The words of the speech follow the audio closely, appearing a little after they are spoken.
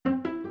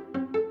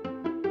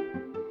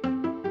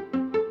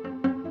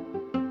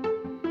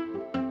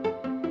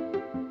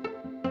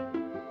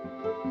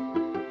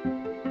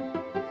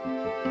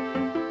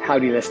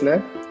Howdy,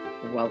 listener.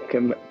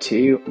 Welcome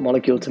to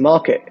Molecule to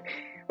Market,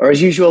 where,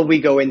 as usual, we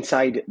go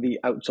inside the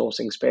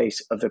outsourcing space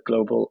of the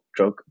global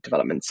drug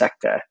development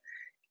sector.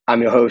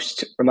 I'm your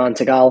host, Raman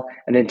Tagal,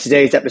 and in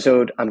today's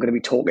episode, I'm going to be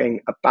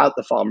talking about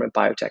the pharma and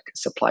biotech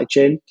supply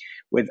chain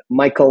with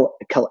Michael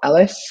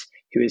Kill-Ellis,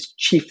 who is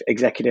Chief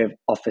Executive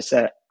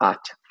Officer at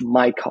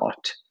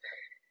MyCart.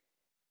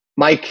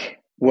 Mike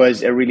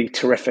was a really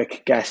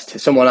terrific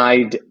guest, someone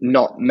I'd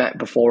not met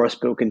before or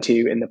spoken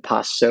to in the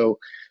past, so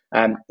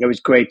it was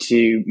great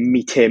to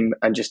meet him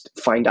and just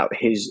find out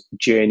his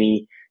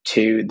journey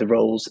to the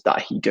roles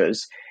that he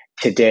does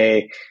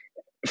today.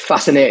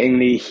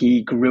 Fascinatingly,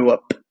 he grew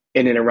up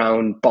in and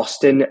around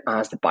Boston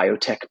as the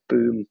biotech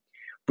boom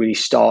really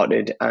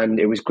started, and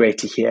it was great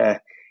to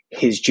hear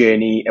his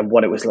journey and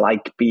what it was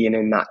like being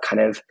in that kind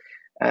of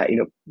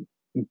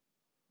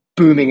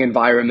booming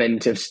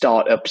environment of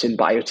startups and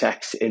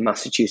biotechs in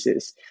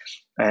Massachusetts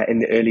in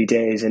the early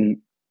days. And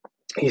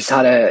he's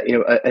had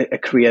a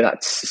career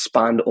that's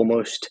spanned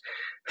almost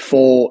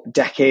 4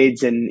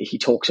 decades, and he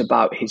talks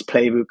about his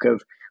playbook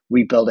of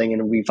rebuilding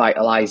and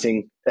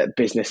revitalizing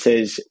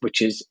businesses,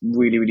 which is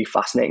really, really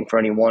fascinating for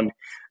anyone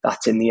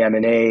that's in the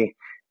M&A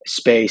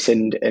space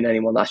and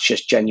anyone that's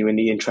just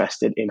genuinely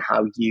interested in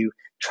how you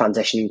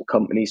transition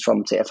companies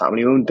from, say, a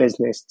family-owned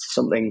business to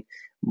something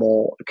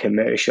more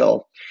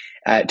commercial.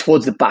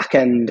 Towards the back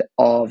end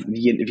of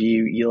the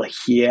interview, you'll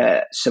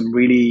hear some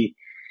really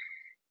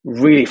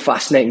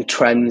fascinating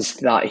trends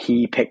that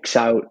he picks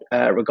out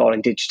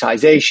regarding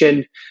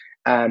digitization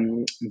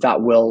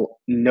that will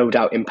no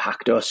doubt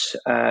impact us.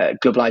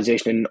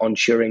 Globalization and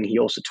onshoring, he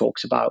also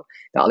talks about,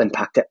 that'll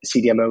impact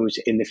CDMOs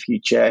in the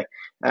future.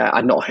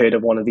 I'd not heard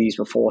of one of these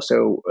before,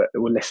 so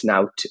we'll listen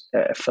out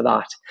for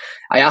that.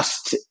 I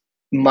asked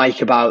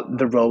Mike about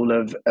the role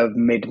of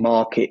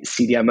mid-market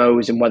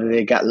CDMOs and whether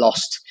they get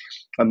lost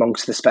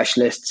amongst the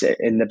specialists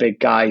in the big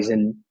guys,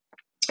 and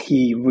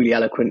he really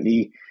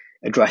eloquently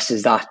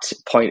addresses that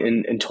point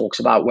and talks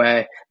about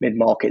where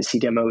mid-market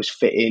CDMOs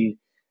fit in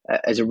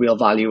as a real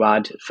value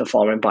add for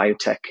pharma and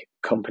biotech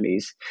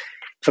companies.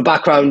 For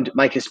background,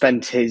 Mike has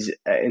spent his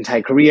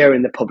entire career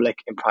in the public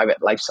and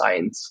private life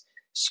science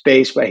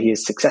space, where he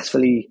has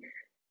successfully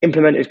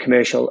implemented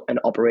commercial and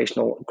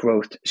operational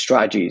growth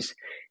strategies.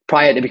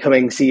 Prior to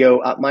becoming CEO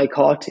at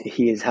MyCart,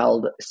 he has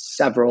held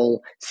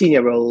several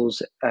senior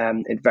roles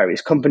in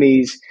various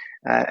companies,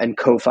 and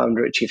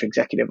co-founder and chief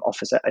executive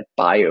officer at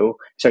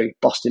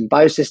Boston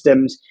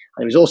Biosystems.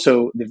 And he was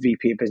also the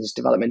VP of business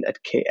development at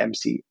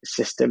KMC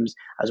Systems,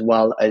 as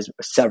well as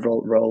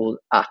several roles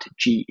at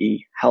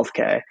GE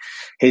Healthcare.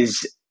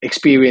 His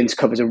experience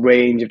covers a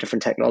range of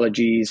different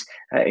technologies,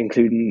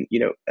 including,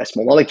 a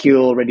small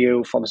molecule,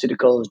 radio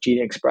pharmaceuticals,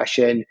 gene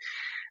expression,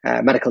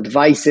 medical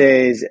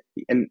devices,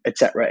 and et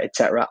cetera, et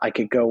cetera. I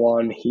could go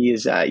on. He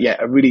is, a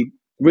really,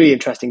 really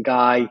interesting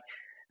guy.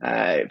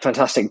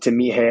 Fantastic to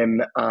meet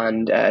him,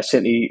 and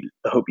certainly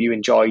hope you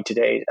enjoyed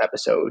today's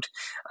episode.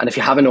 And if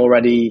you haven't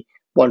already,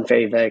 one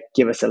favor,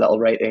 give us a little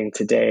rating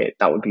today.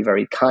 That would be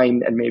very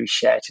kind, and maybe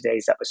share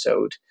today's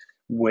episode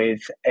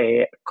with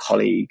a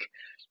colleague.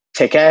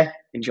 Take care.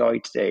 Enjoy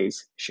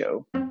today's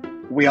show.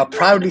 We are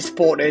proudly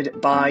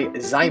supported by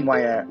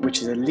Zymewire,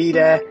 which is a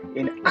leader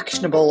in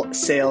actionable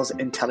sales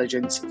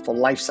intelligence for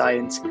life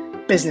science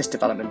business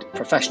development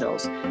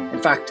professionals.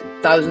 In fact,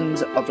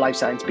 thousands of life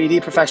science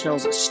BD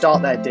professionals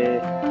start their day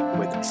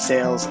with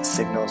sales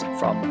signals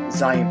from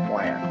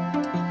Zymewire.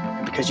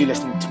 And because you're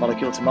listening to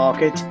Molecule to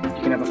Market,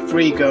 you can have a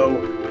free go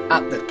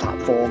at the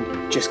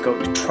platform. Just go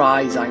to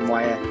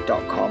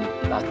tryzymewire.com.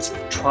 That's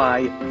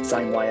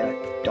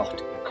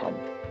tryzymewire.com.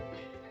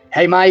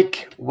 Hey,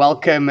 Mike,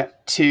 welcome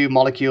to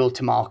Molecule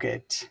to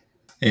Market.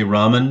 Hey,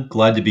 Raman,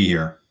 glad to be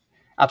here.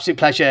 Absolute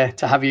pleasure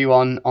to have you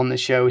on the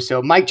show.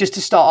 So, Mike, just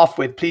to start off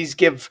with, please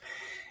give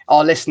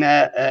our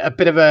listener a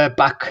bit of a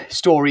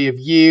backstory of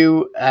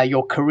you,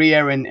 your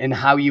career, and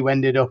how you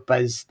ended up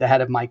as the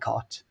head of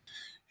MyCart.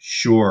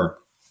 Sure.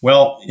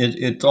 Well,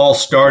 it all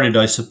started,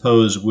 I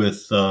suppose,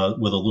 with a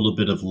little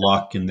bit of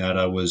luck in that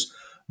I was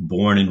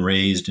born and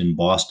raised in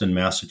Boston,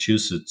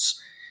 Massachusetts.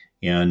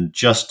 And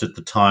just at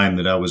the time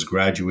that I was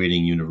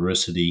graduating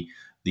university,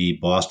 the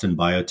Boston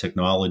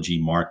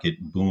biotechnology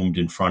market boomed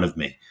in front of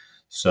me.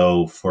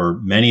 So for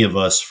many of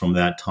us from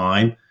that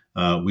time,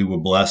 we were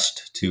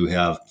blessed to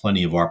have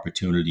plenty of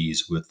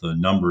opportunities with a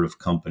number of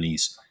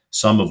companies,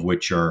 some of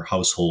which are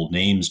household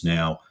names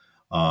now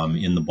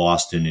in the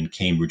Boston and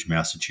Cambridge,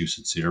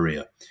 Massachusetts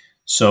area.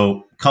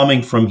 So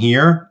coming from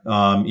here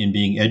and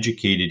being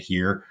educated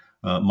here,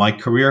 my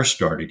career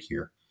started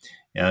here.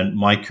 And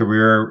my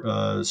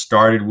career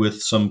started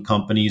with some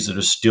companies that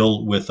are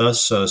still with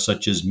us,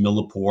 such as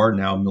Millipore,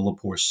 now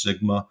Millipore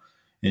Sigma,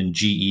 and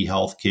GE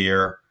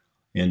Healthcare,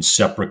 and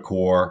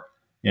Seprecor,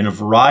 and a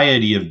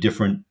variety of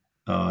different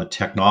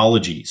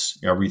technologies,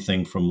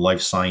 everything from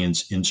life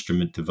science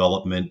instrument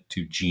development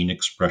to gene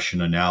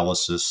expression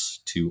analysis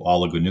to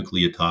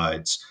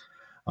oligonucleotides,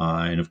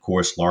 and of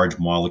course, large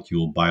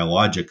molecule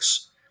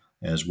biologics,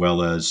 as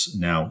well as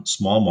now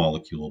small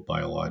molecule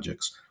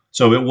biologics.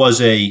 So it was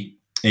a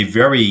a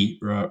very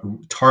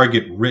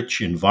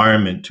target-rich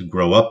environment to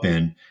grow up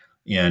in,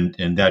 and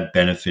that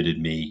benefited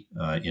me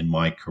in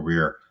my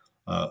career.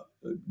 Uh,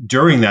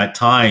 During that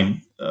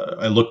time,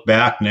 I look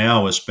back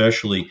now,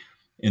 especially,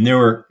 and there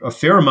were a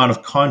fair amount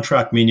of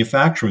contract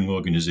manufacturing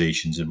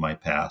organizations in my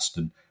past.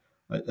 And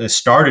I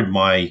started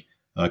my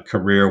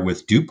career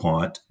with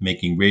DuPont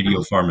making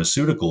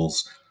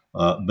radiopharmaceuticals,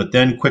 but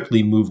then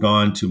quickly moved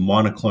on to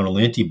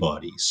monoclonal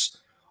antibodies.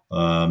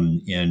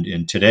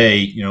 And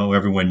today,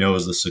 everyone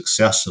knows the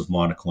success of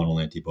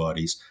monoclonal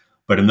antibodies.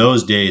 But in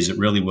those days, it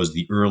really was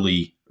the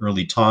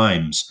early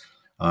times,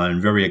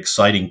 and very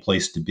exciting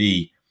place to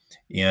be,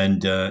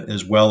 and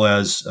as well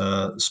as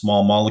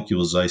small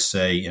molecules, I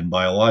say, and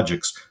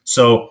biologics.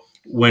 So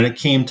when it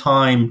came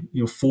time,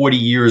 40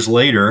 years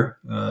later,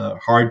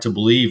 hard to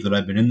believe that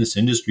I've been in this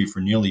industry for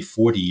nearly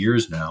 40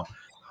 years now.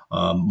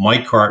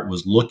 Mike Hart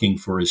was looking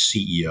for a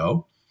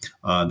CEO.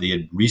 They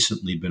had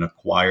recently been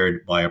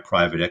acquired by a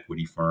private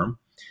equity firm,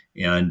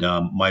 and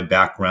my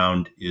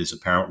background is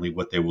apparently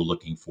what they were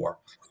looking for.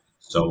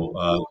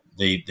 So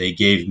they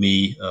gave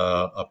me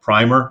a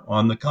primer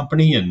on the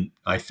company, and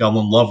I fell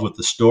in love with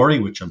the story,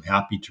 which I'm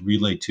happy to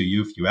relay to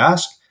you if you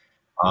ask.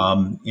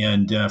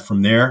 And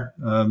from there,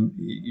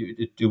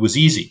 it was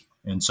easy.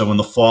 And so in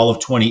the fall of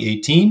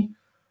 2018,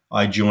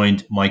 I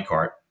joined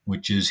Micart,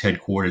 which is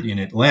headquartered in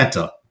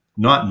Atlanta,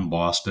 not in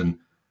Boston,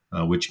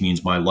 which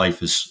means my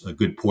life is a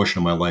good portion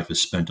of my life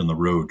is spent on the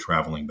road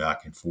traveling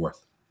back and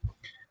forth.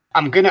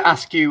 I'm going to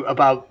ask you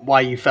about why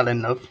you fell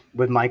in love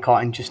with my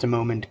car in just a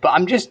moment. But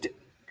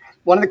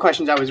one of the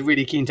questions I was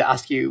really keen to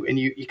ask you, and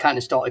you kind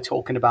of started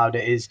talking about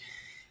it, is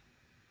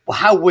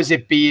how was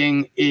it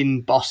being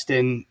in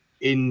Boston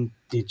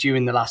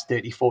during the last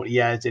 30, 40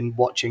 years and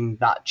watching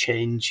that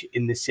change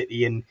in the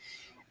city?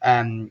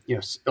 And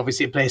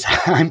obviously a place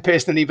I'm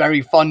personally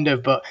very fond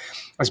of, but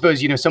I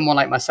suppose, someone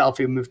like myself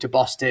who moved to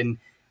Boston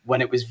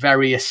when it was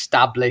very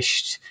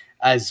established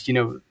as,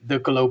 the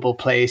global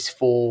place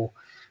for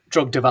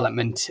drug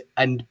development.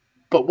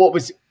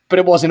 But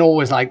it wasn't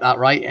always like that,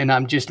 right? And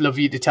I'm just love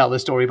you to tell the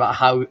story about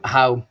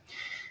how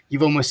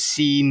you've almost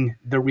seen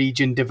the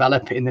region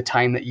develop in the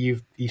time that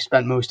you've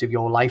spent most of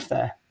your life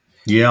there.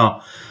 Yeah.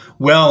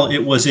 Well,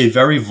 it was a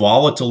very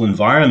volatile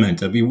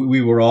environment. I mean,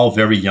 we were all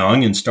very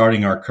young and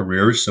starting our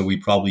careers, so we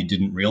probably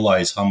didn't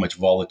realize how much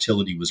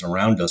volatility was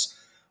around us.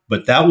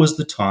 But that was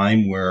the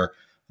time where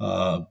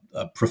a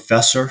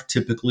professor,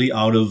 typically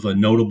out of a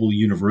notable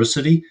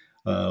university,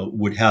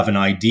 would have an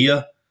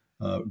idea,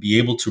 be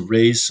able to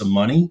raise some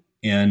money,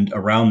 and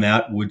around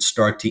that would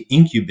start to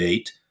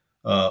incubate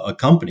a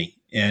company.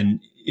 And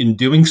in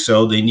doing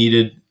so, they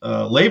needed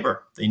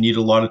labor. They needed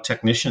a lot of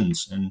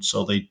technicians. And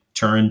so they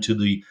turned to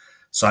the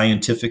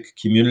scientific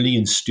community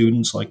and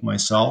students like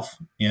myself.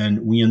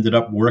 And we ended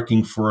up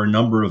working for a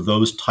number of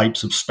those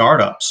types of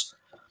startups.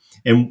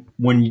 And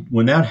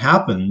when that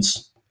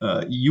happens,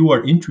 you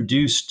are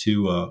introduced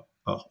to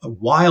a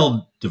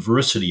wild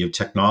diversity of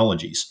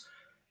technologies,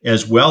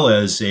 as well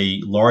as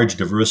a large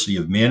diversity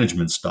of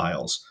management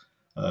styles.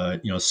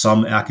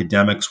 Some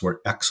academics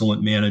were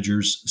excellent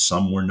managers,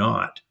 some were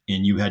not,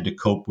 and you had to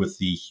cope with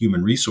the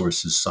human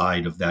resources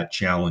side of that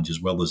challenge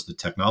as well as the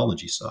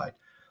technology side.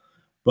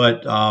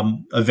 But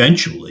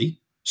eventually,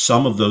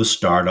 some of those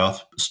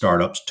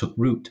startups took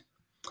root,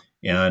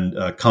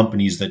 and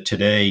companies that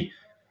today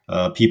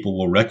people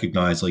will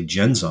recognize, like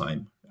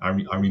Genzyme.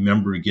 I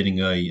remember getting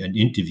an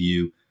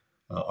interview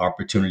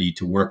opportunity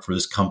to work for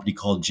this company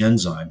called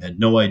Genzyme. Had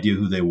no idea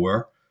who they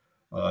were.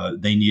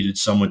 They needed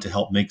someone to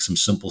help make some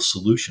simple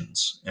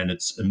solutions. And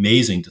it's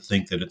amazing to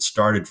think that it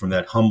started from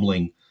that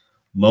humbling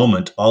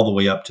moment all the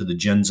way up to the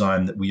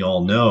Genzyme that we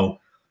all know,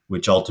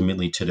 which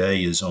ultimately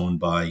today is owned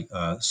by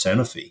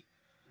Sanofi.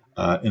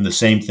 And the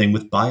same thing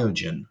with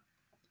Biogen.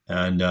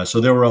 And so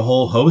there were a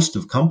whole host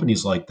of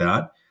companies like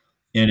that.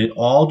 And it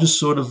all just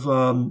sort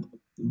of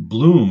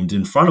bloomed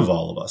in front of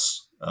all of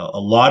us. A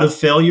lot of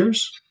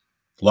failures,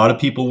 a lot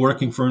of people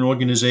working for an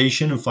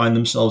organization and find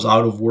themselves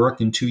out of work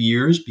in 2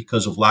 years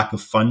because of lack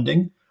of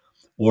funding,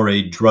 or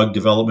a drug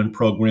development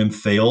program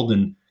failed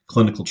in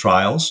clinical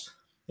trials.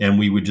 And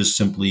we would just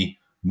simply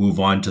move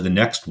on to the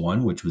next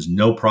one, which was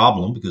no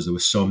problem because there were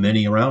so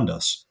many around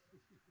us.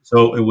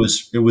 So it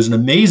was an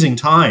amazing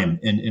time.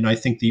 And I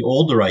think the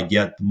older I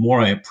get, the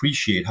more I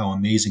appreciate how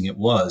amazing it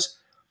was.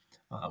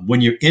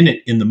 When you're in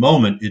it in the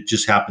moment, it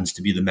just happens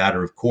to be the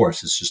matter of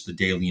course. It's just the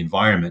daily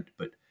environment.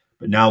 But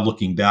now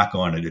looking back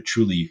on it, it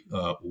truly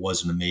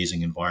was an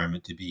amazing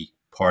environment to be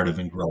part of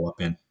and grow up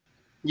in.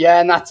 Yeah,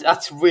 and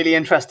that's really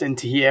interesting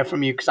to hear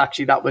from you, because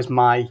actually that was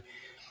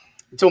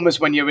it's almost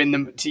when you're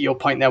to your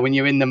point there, when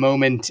you're in the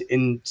moment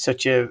in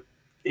such a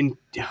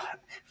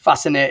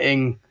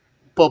fascinating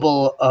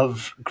bubble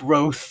of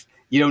growth,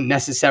 you don't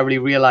necessarily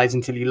realize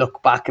until you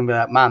look back and be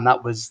like, man,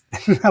 that was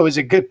that was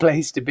a good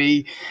place to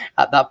be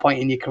at that point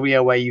in your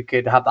career where you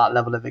could have that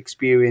level of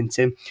experience.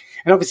 And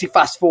obviously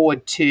fast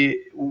forward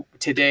to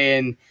today,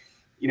 and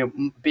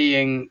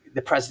being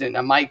the president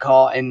of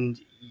Micart, and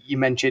you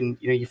mentioned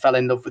you fell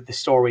in love with the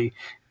story.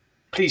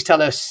 Please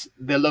tell us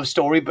the love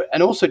story,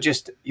 and also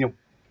just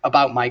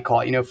about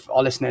MyCart. You know, if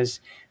our listeners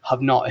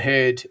have not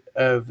heard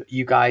of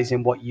you guys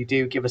and what you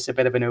do, give us a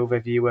bit of an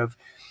overview of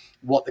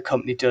what the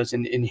company does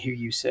and who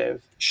you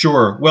serve.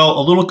 Sure. Well,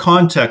 a little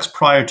context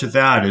prior to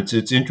that.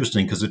 It's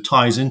interesting because it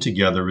ties in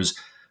together. Is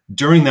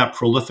during that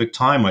prolific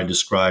time I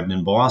described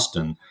in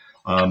Boston,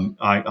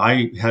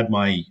 I had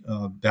my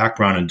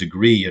background and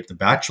degree at the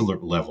bachelor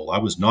level. I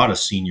was not a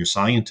senior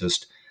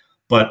scientist,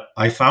 but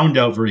I found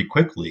out very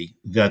quickly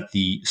that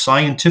the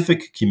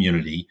scientific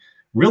community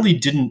really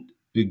didn't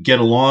get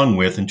along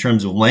with, in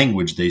terms of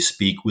language they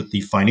speak, with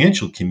the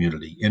financial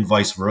community and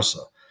vice versa.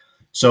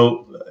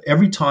 So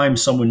every time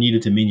someone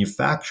needed to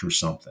manufacture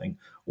something,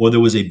 or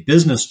there was a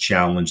business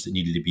challenge that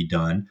needed to be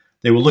done,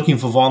 they were looking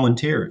for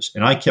volunteers,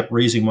 and I kept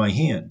raising my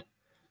hand.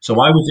 So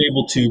I was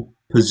able to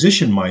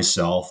position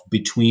myself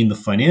between the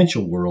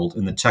financial world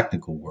and the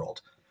technical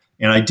world.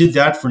 And I did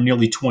that for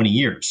nearly 20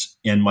 years,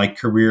 and my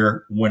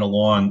career went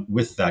along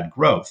with that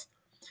growth.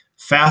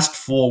 Fast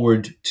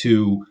forward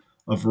to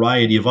a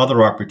variety of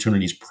other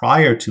opportunities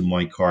prior to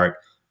MyCart,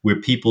 where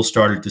people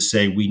started to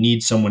say, we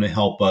need someone to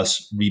help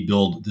us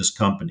rebuild this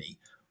company,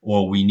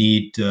 or we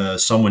need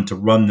someone to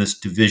run this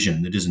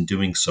division that isn't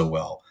doing so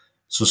well.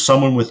 So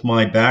someone with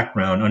my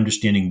background,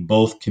 understanding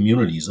both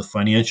communities, the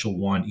financial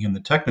one and the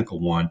technical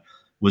one,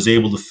 was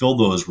able to fill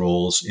those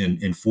roles.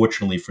 And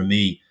fortunately for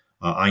me,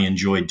 I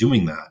enjoyed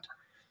doing that.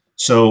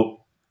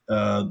 So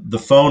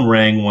the phone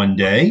rang one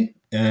day,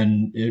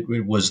 and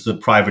it was the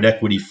private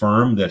equity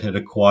firm that had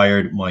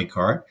acquired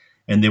MyCart,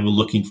 and they were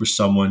looking for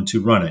someone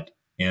to run it.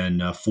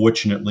 And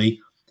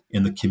fortunately,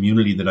 in the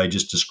community that I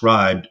just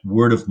described,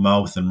 word of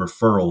mouth and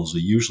referrals are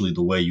usually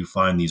the way you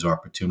find these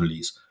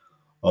opportunities.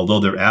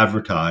 Although they're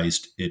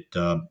advertised,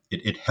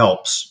 it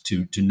helps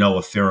to know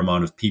a fair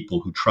amount of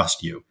people who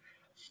trust you.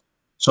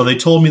 So they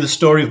told me the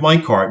story of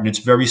MyCart, and it's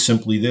very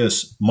simply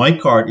this.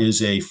 MyCart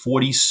is a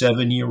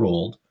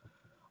 47-year-old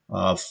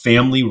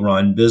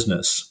family-run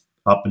business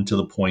up until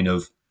the point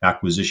of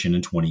acquisition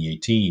in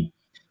 2018.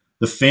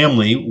 The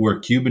family were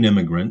Cuban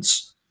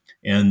immigrants,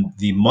 and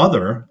the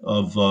mother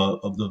of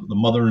the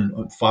mother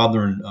and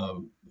father and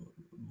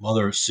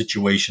mother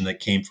situation that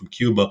came from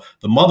Cuba,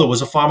 the mother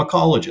was a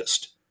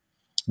pharmacologist,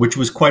 which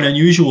was quite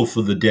unusual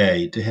for the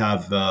day to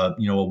have a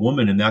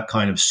woman in that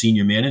kind of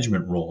senior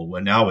management role.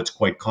 Where now it's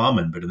quite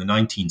common, but in the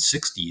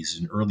 1960s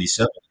and early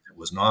 70s it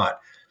was not.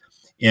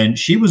 And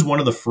she was one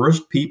of the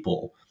first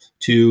people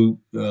to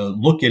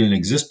look at an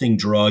existing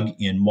drug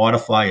and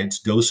modify its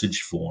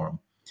dosage form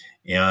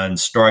and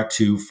start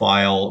to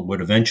file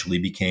what eventually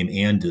became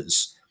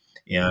ANDAs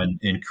and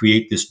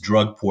create this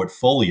drug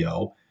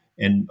portfolio.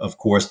 And of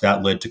course,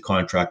 that led to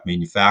contract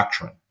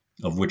manufacturing,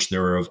 of which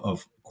there are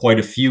of quite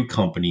a few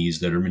companies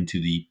that are into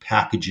the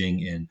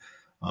packaging and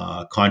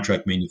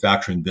contract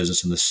manufacturing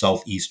business in the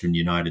southeastern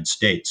United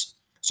States.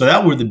 So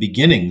that were the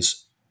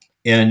beginnings.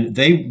 And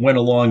they went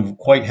along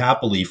quite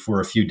happily for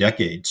a few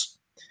decades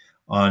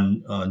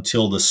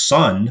until the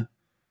son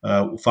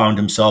found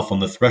himself on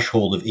the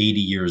threshold of 80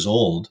 years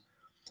old.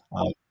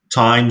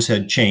 Times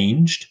had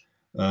changed.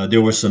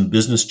 There were some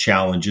business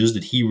challenges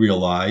that he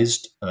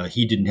realized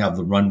he didn't have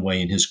the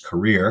runway in his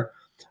career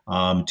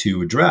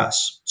to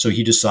address. So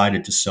he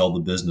decided to sell the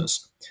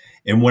business.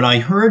 And when I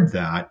heard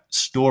that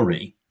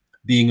story,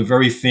 being a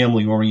very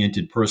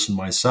family-oriented person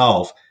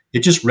myself, it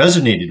just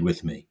resonated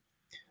with me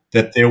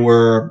that there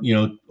were,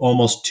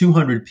 almost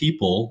 200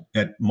 people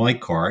at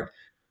MyCart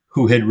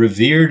who had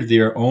revered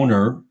their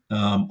owner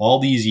all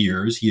these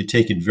years. He had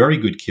taken very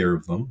good care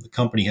of them. The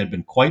company had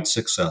been quite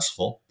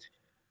successful.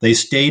 They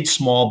stayed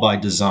small by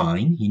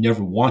design. He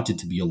never wanted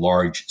to be a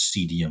large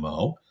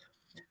CDMO.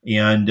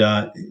 And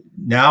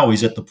now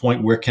he's at the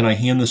point where, can I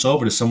hand this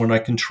over to someone I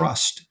can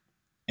trust?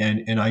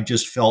 And I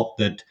just felt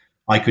that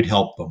I could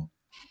help them.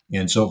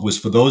 And so it was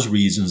for those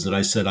reasons that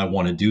I said I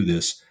want to do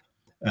this,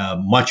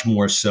 much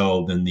more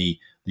so than the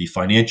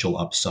financial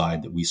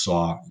upside that we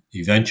saw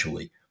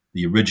eventually.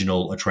 The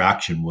original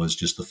attraction was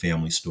just the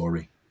family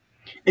story.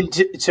 And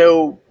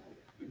so,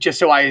 just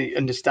so I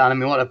understand, I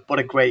mean, what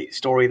a great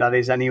story that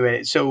is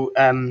anyway. So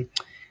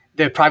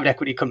the private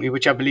equity company,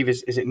 which I believe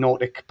is it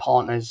Nordic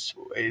Partners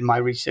in my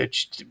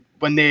research,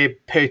 when they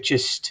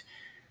purchased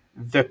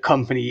the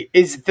company,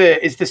 is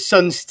the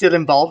son still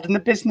involved in the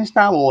business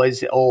now, or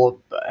is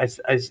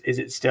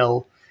it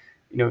still,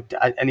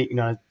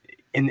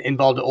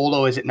 involved at all,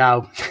 or is it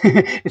now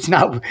it's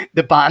now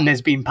the baton has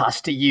been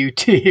passed to you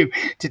to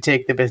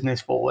take the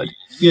business forward?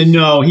 Yeah,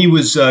 no, he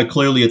was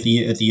clearly at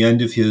the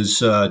end of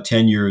his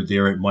tenure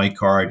there at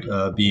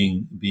MyCart,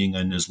 being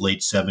in his late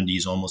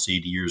 70s, almost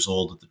 80 years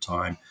old at the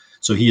time.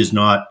 So he is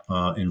not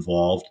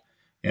involved.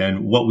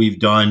 And what we've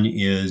done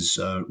is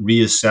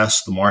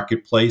reassess the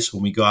marketplace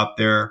when we got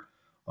there,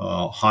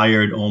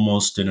 hired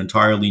almost an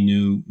entirely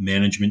new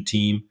management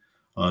team.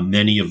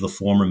 Many of the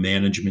former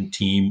management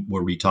team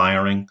were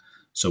retiring,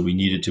 so we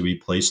needed to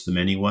replace them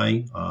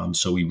anyway.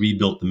 So we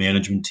rebuilt the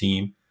management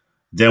team.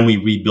 Then we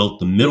rebuilt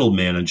the middle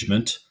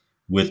management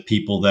with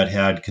people that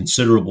had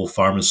considerable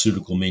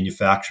pharmaceutical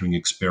manufacturing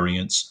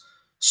experience.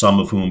 some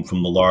of whom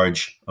from the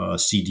large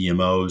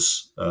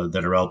CDMOs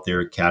that are out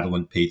there,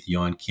 Catalent,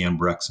 Patheon,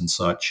 Cambrex, and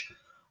such,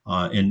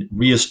 and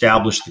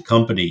reestablish the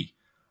company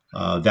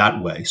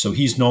that way. So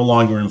he's no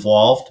longer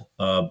involved,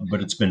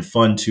 but it's been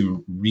fun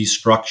to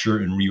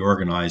restructure and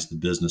reorganize the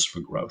business for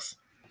growth.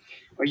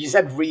 Well, you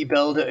said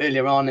rebuild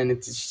earlier on, and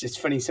it's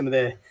funny, some of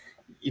the,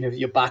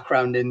 your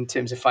background in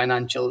terms of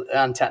financial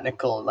and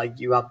technical, like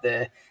you have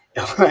the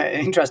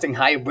interesting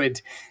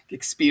hybrid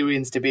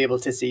experience to be able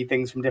to see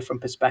things from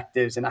different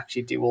perspectives and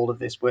actually do all of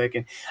this work.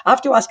 And I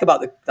have to ask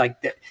about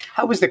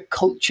how's the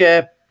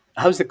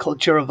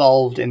culture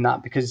evolved in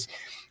that? Because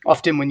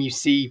often when you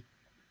see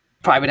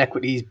private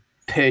equities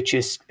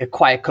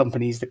acquire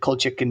companies, the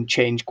culture can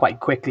change quite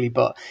quickly.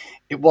 But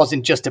it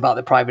wasn't just about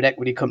the private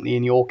equity company.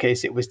 In your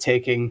case, it was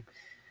taking,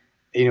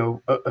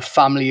 a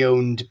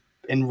family-owned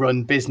and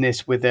run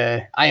business with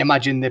I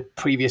imagine the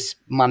previous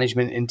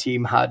management and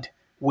team had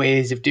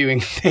ways of doing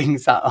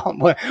things that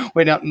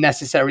were not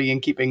necessarily in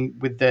keeping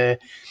with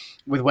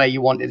where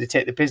you wanted to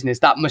take the business.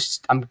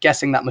 I'm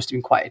guessing that must have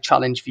been quite a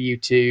challenge for you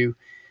to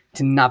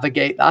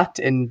navigate that.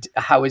 And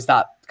how has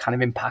that kind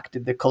of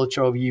impacted the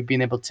culture of you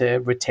being able to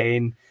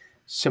retain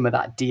some of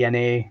that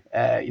DNA,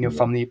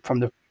 from the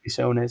previous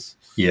owners?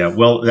 Yeah,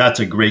 well, that's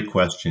a great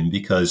question,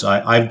 because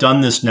I've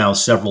done this now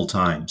several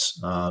times.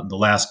 The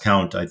last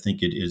count, I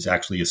think it is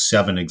actually a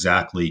 7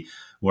 exactly,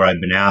 where I've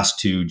been asked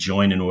to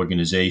join an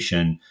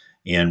organization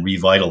and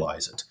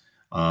revitalize it.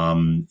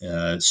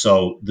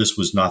 So this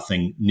was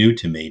nothing new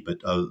to me,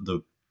 but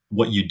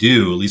what you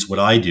do, at least what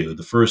I do,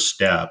 the first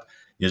step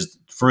is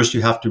first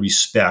you have to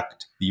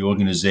respect the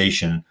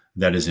organization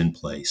that is in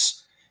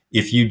place.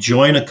 If you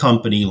join a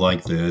company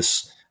like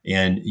this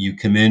and you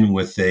come in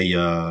with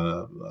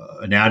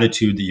an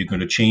attitude that you're going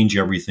to change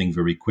everything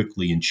very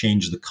quickly and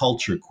change the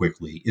culture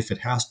quickly, if it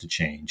has to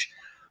change,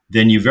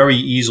 then you very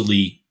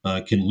easily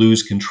can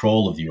lose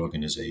control of the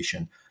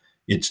organization.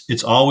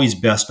 It's always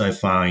best, I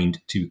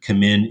find, to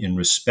come in and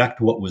respect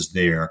what was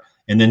there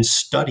and then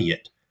study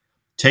it.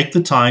 Take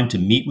the time to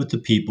meet with the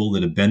people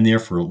that have been there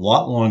for a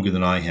lot longer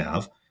than I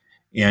have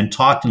and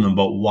talk to them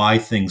about why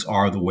things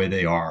are the way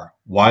they are,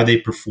 why they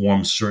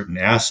perform certain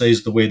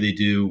assays the way they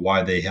do,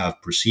 why they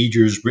have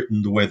procedures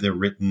written the way they're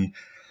written,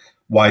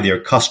 why their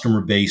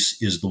customer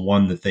base is the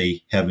one that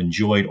they have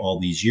enjoyed all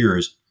these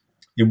years.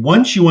 And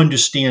once you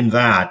understand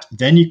that,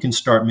 then you can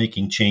start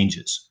making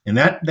changes. And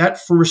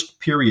that first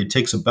period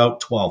takes about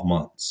 12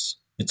 months.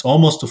 It's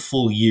almost a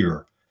full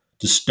year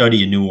to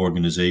study a new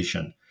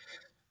organization.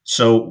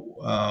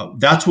 So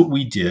that's what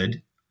we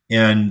did.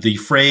 And the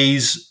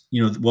phrase,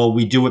 well,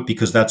 we do it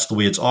because that's the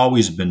way it's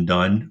always been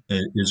done,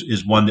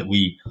 is one that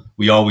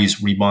we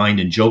always remind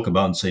and joke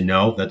about and say,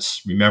 no,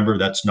 remember,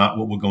 that's not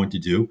what we're going to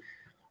do.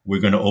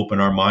 We're going to open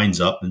our minds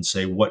up and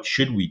say, what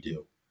should we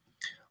do?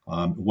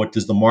 What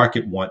does the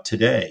market want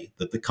today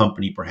that the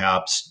company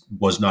perhaps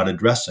was not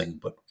addressing,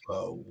 but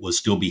was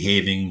still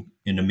behaving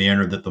in a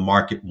manner that the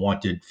market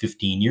wanted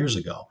 15 years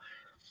ago?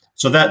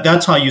 So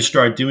that's how you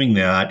start doing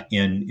that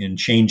in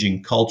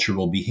changing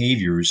cultural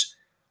behaviors,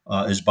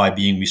 is by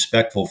being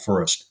respectful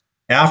first.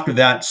 After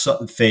that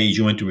phase,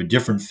 you enter a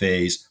different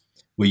phase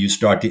where you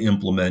start to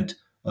implement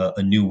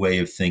a new way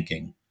of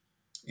thinking.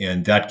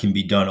 And that can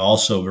be done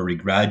also very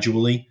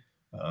gradually.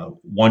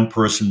 One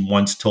person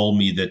once told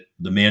me that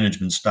the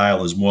management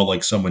style is more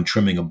like someone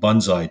trimming a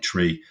bonsai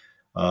tree.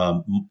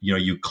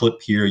 You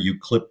clip here, you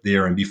clip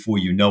there, and before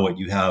you know it,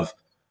 you have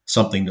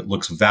something that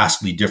looks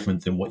vastly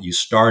different than what you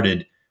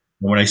started.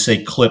 And when I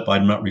say clip,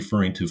 I'm not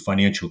referring to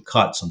financial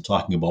cuts. I'm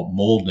talking about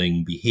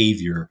molding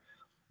behavior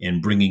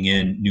and bringing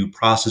in new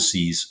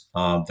processes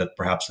that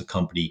perhaps the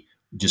company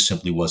just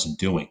simply wasn't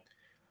doing.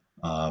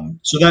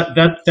 So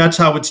that's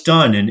how it's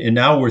done. And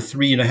now we're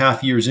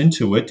 3.5 years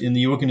into it, and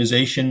the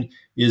organization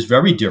is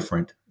very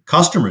different.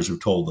 Customers have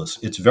told us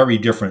it's very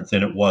different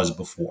than it was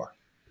before.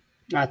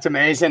 That's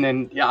amazing,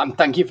 and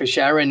thank you for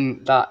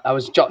sharing that. I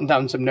was jotting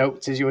down some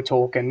notes as you were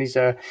talking. These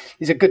are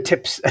good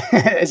tips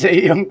as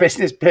a young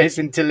business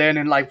person to learn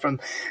in life from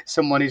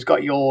someone who's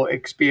got your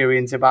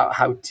experience about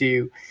how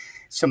to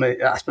some of,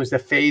 I suppose, the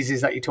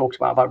phases that you talked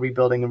about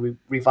rebuilding and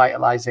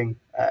revitalizing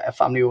a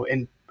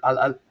family.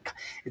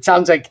 It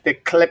sounds like the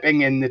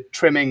clipping and the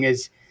trimming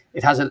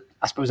it has a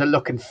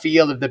look and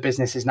feel of the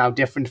business is now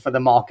different for the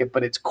market,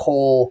 but its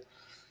core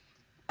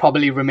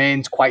probably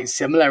remains quite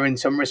similar in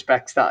some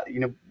respects. That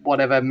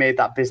whatever made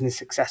that business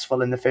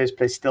successful in the first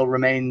place still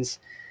remains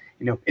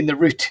in the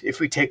root,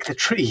 if we take the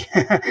tree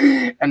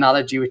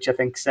analogy, which I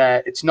think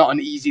it's not an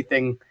easy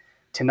thing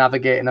to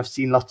navigate, and I've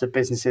seen lots of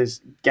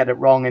businesses get it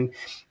wrong. And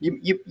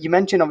you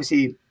mentioned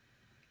obviously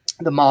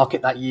the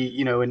market that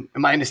and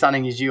my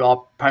understanding is you are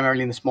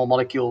primarily in the small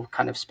molecule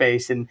kind of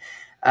space, and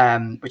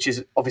which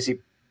is obviously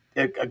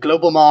a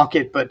global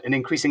market, but an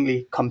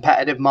increasingly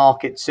competitive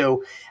market.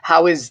 So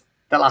how is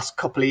the last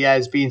couple of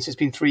years been? So it's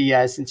been 3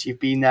 years since you've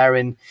been there,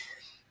 and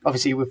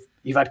obviously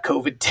you've had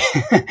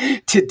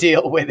COVID to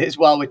deal with as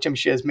well, which I'm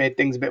sure has made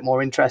things a bit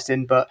more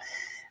interesting. But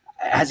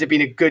has it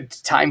been a good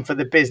time for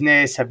the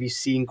business? Have you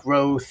seen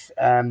growth?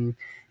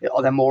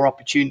 Are there more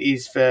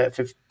opportunities for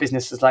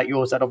businesses like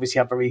yours that obviously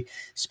have very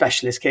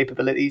specialist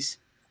capabilities?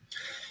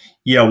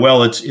 Yeah,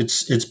 well,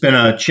 it's been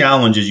a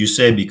challenge, as you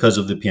say, because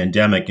of the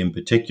pandemic in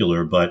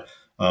particular. But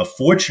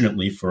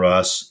fortunately for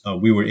us,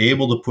 we were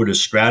able to put a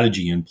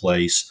strategy in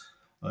place,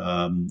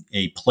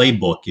 a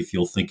playbook, if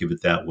you'll think of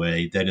it that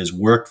way, that has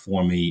worked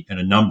for me in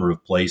a number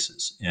of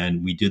places.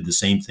 And we did the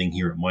same thing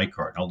here at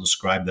MyCart. I'll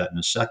describe that in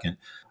a second.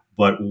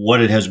 But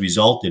what it has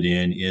resulted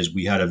in is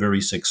we had a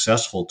very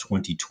successful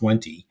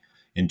 2020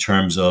 in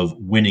terms of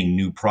winning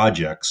new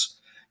projects.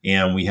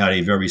 And we had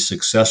a very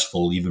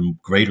successful, even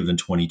greater than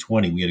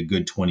 2020, we had a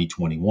good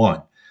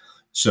 2021.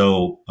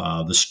 So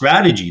the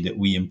strategy that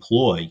we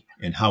employ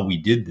and how we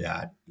did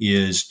that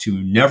is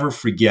to never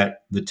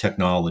forget the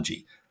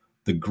technology,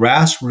 the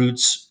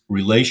grassroots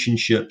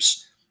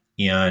relationships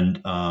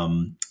and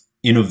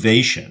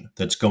innovation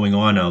that's going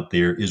on out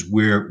there is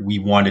where we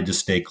wanted to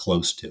stay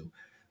close to.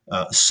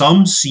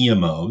 Some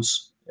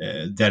CMOs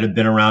that have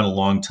been around a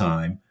long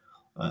time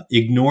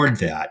ignored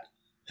that.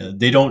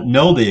 They don't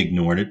know they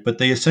ignored it, but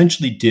they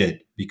essentially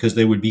did because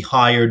they would be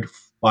hired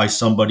by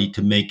somebody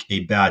to make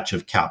a batch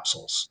of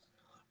capsules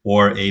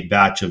or a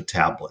batch of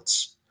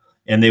tablets.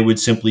 And they would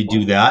simply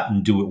do that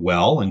and do it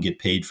well and get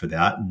paid for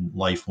that, and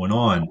life went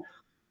on.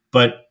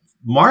 But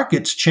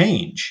markets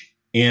change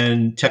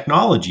and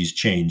technologies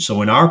change.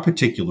 So in our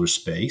particular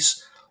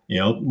space,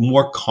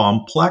 more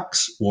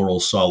complex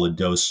oral solid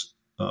dose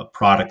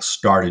products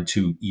started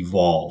to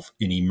evolve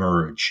and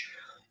emerge.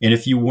 And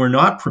if you were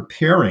not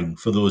preparing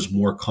for those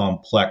more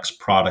complex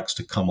products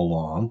to come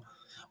along,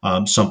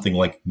 something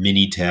like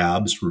mini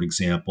tabs, for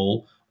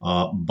example,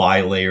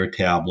 bilayer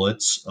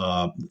tablets,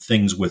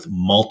 things with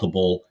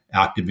multiple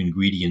active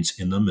ingredients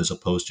in them as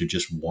opposed to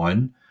just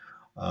one,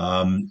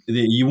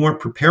 you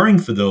weren't preparing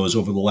for those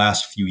over the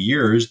last few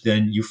years,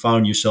 then you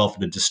found yourself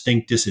at a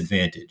distinct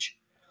disadvantage.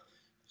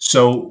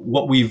 So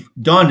what we've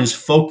done is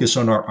focus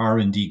on our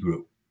R&D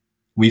group.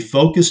 We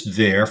focused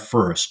there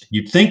first.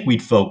 You'd think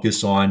we'd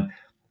focus on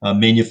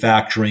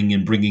manufacturing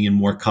and bringing in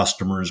more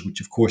customers,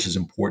 which of course is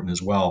important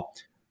as well.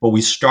 But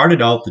we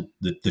started out,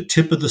 the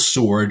tip of the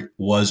sword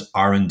was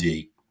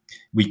R&D.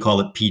 We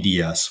call it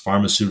PDS,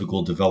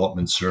 Pharmaceutical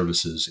Development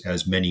Services,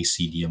 as many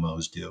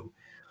CDMOs do.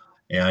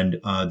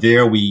 And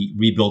there we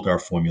rebuilt our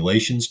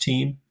formulations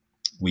team.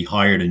 We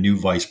hired a new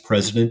vice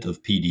president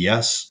of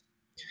PDS.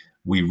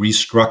 We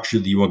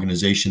restructured the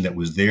organization that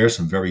was there,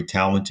 some very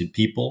talented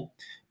people,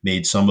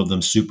 made some of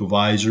them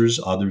supervisors,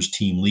 others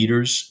team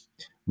leaders,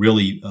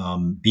 really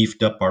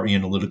beefed up our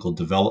analytical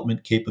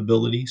development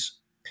capabilities.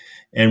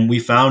 And we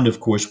found, of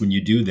course, when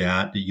you do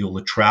that, that you'll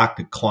attract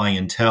a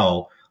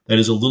clientele that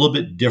is a little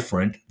bit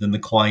different than the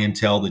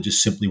clientele that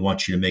just simply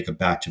wants you to make a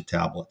batch of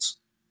tablets.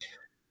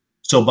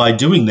 So by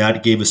doing that,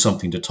 it gave us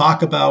something to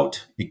talk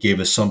about. It gave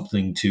us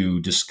something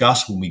to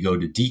discuss when we go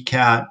to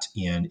DCAT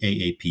and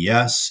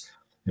AAPS.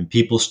 And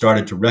people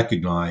started to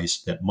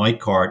recognize that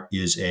MyCart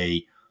is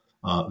a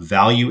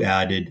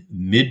value-added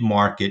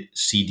mid-market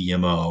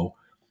CDMO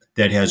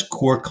that has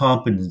core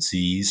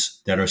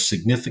competencies that are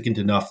significant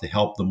enough to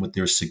help them with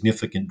their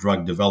significant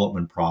drug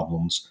development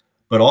problems,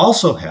 but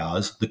also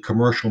has the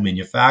commercial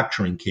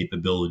manufacturing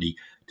capability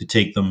to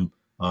take them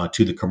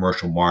to the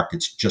commercial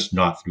markets, just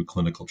not through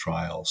clinical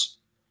trials.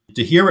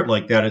 To hear it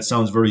like that, it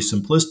sounds very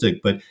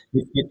simplistic, but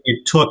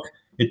it took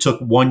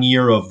 1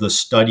 year of the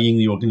studying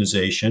the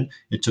organization.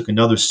 It took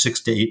another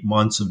 6 to 8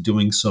 months of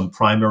doing some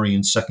primary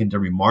and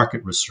secondary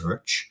market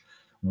research.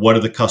 What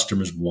do the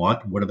customers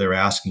want? What are they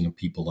asking of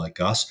people like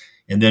us?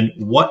 And then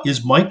what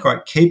is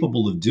MyCart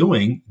capable of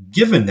doing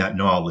given that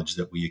knowledge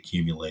that we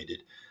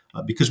accumulated?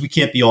 Because we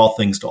can't be all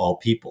things to all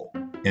people.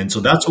 And so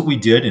that's what we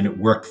did, and it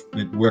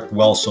worked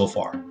well so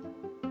far.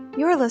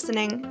 You're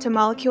listening to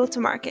Molecule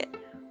to Market,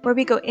 where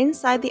we go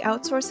inside the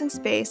outsourcing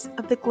space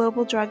of the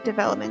global drug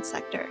development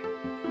sector,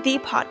 the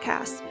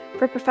podcast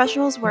for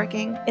professionals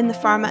working in the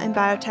pharma and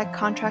biotech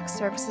contract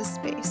services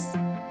space.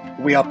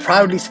 We are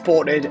proudly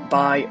supported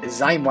by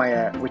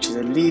Zymewire, which is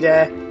a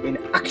leader in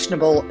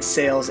actionable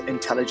sales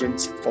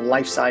intelligence for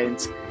life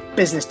science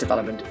business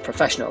development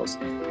professionals.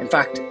 In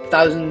fact,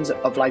 thousands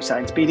of life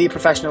science BD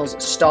professionals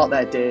start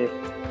their day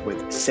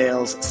with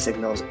sales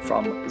signals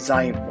from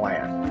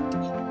Zymewire.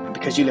 And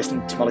because you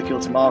listen to Molecule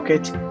to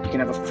Market, you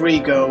can have a free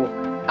go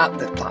at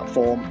the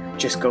platform.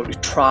 Just go to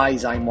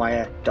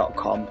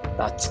tryzymewire.com.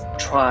 That's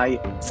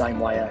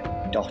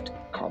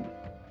tryzymewire.com.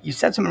 You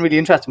said something really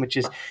interesting, which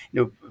is,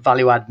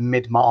 value add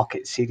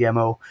mid-market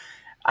CDMO.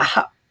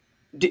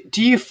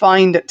 Do you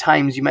find at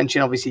times, you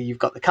mentioned obviously you've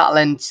got the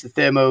Catalents, the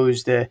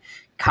Thermos, the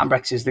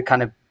Cambrexes, the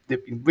kind of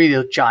the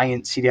real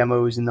giant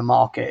CDMOs in the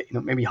market,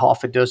 maybe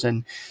half a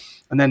dozen.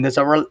 And then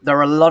there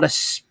are a lot of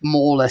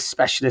smaller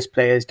specialist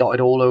players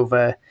dotted all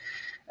over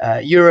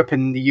Europe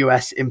and the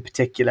US in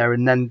particular.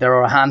 And then there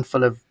are a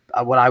handful of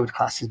what I would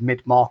class as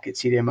mid-market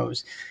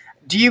CDMOs.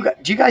 Do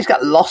you guys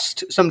get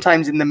lost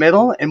sometimes in the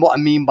middle? And what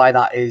I mean by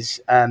that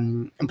is,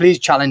 and please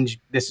challenge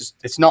this,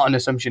 it's not an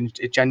assumption,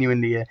 it's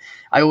genuinely,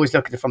 I always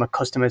look at it from a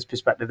customer's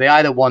perspective. They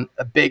either want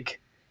a big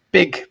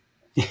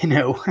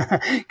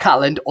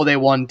Catalent, or they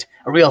want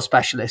a real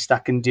specialist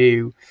that can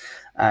do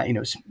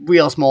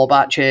real small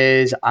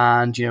batches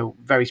and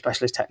very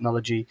specialist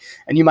technology,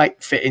 and you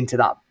might fit into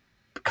that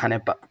kind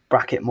of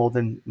bracket more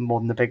than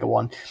the bigger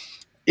one.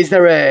 Is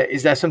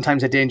there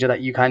sometimes a danger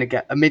that you kind of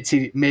get a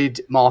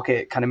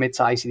mid-market kind of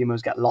mid-sized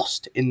CDMOs get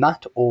lost in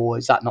that, or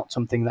is that not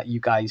something that you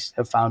guys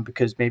have found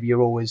because maybe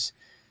you're always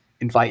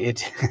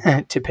invited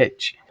to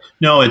pitch?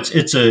 No,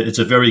 it's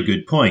a very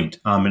good point,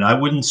 and I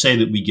wouldn't say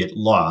that we get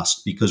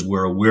lost because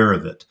we're aware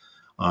of it.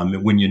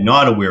 When you're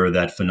not aware of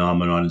that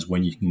phenomenon is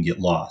when you can get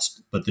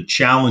lost. But the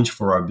challenge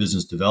for our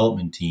business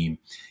development team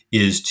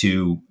is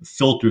to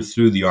filter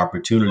through the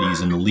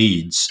opportunities and the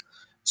leads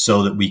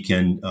so that we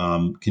can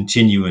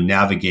continue and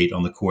navigate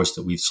on the course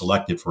that we've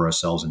selected for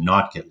ourselves and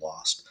not get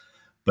lost.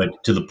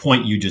 But to the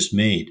point you just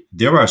made,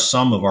 there are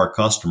some of our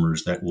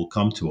customers that will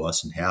come to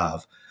us and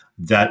have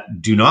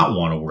that do not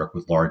want to work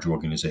with large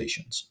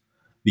organizations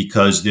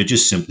because they're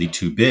just simply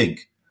too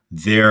big.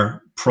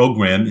 Their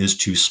program is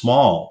too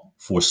small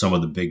for some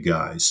of the big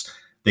guys.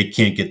 They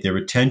can't get their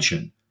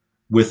attention.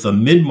 With a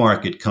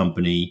mid-market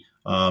company,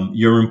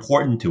 you're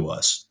important to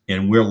us,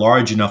 and we're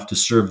large enough to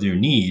serve their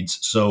needs.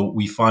 So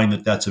we find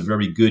that that's a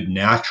very good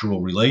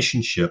natural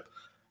relationship,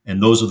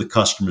 and those are the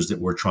customers that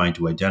we're trying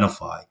to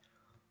identify.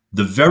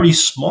 The very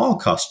small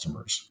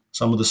customers,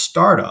 some of the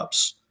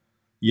startups,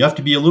 you have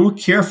to be a little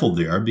careful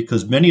there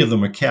because many of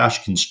them are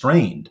cash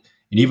constrained.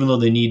 And even though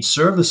they need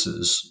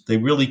services, they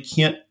really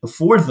can't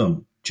afford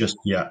them just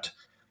yet.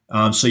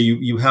 So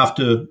you have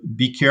to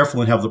be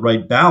careful and have the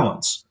right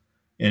balance.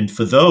 And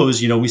for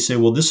those, we say,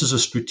 well, this is a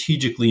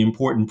strategically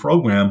important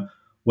program.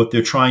 What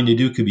they're trying to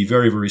do could be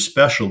very, very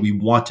special. We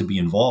want to be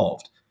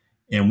involved.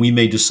 And we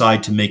may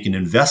decide to make an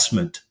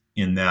investment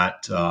in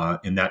that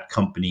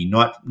company,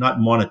 not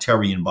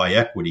monetary and by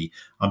equity.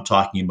 I'm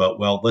talking about,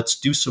 well, let's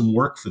do some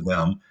work for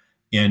them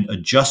and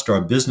adjust our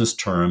business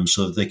terms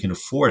so that they can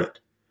afford it.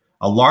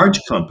 A large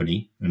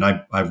company, and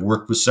I've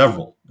worked with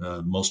several,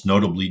 most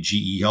notably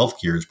GE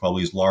Healthcare is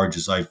probably as large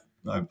as I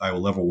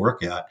will ever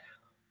work at.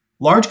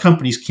 Large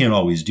companies can't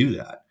always do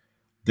that.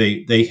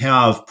 They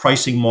have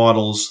pricing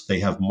models, they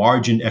have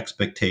margin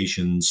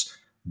expectations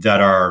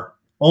that are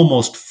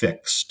almost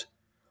fixed,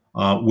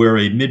 where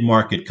a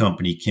mid-market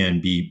company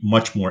can be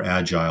much more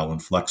agile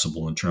and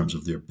flexible in terms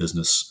of their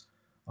business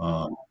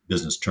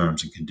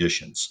terms and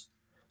conditions.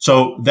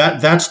 So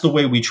that's the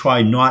way we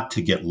try not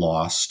to get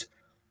lost.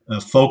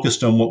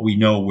 Focused on what we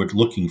know we're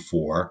looking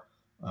for.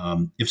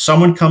 If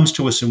someone comes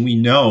to us and we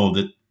know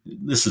that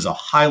this is a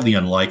highly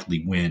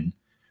unlikely win,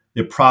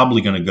 they're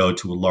probably going to go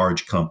to a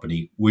large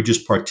company. We're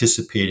just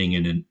participating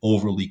in an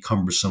overly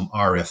cumbersome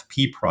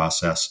RFP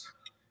process.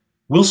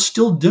 We'll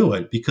still do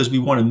it because we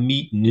want to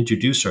meet and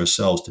introduce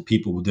ourselves to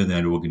people within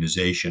that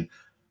organization.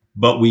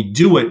 But we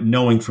do it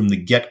knowing from the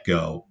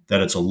get-go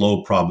that it's a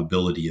low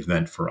probability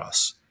event for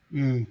us.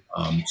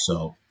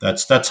 So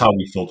that's how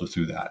we filter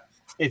through that.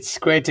 It's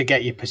great to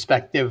get your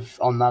perspective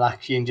on that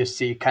actually, and just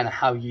see kind of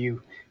how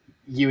you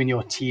and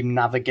your team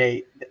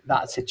navigate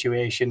that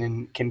situation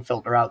and can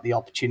filter out the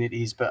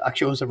opportunities, but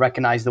actually also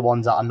recognize the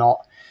ones that are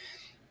not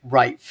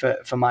right for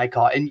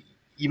MyCart. And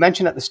you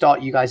mentioned at the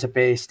start you guys are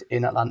based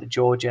in Atlanta,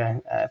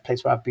 Georgia, a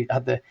place where I've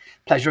had the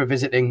pleasure of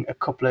visiting a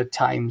couple of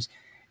times.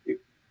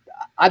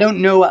 I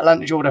don't know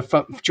Atlanta, Georgia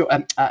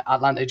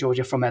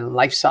from a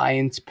life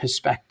science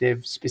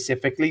perspective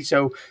specifically.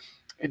 So,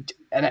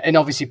 and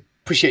obviously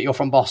appreciate you're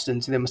from Boston,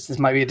 so this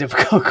might be a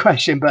difficult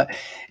question, but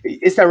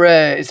is there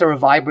a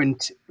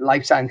vibrant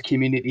life science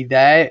community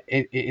there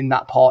in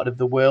that part of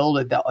the world?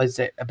 That is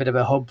it a bit of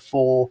a hub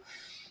for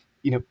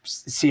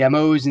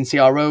CMOs and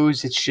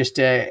CROs? It's just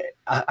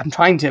I'm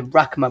trying to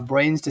rack my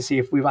brains to see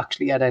if we've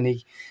actually had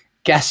any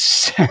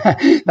guests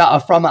that are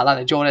from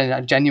Atlanta, Georgia, and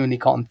I genuinely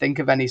can't think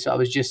of any. So I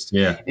was just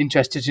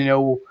interested to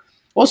know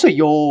also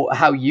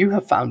how you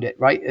have found it,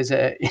 right, as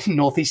a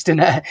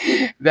Northeasterner,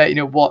 that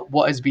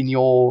what has been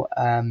your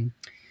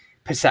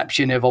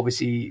perception of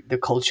obviously the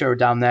culture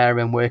down there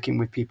and working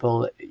with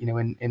people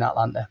in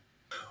Atlanta.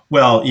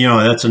 Well,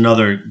 that's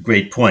another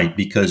great point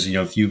because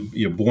if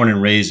you're born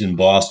and raised in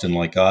Boston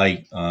like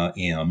I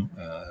am,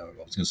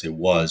 I was going to say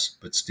was,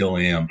 but still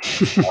am,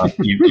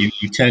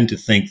 you tend to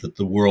think that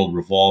the world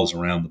revolves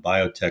around the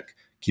biotech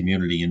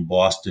community in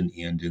Boston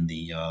and in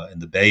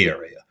the Bay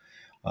Area.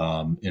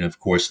 And of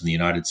course, in the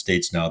United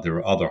States now, there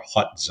are other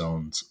hot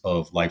zones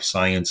of life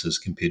sciences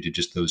compared to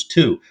just those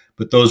two.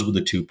 But those were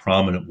the two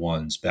prominent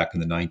ones back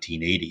in the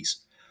 1980s.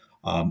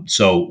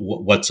 So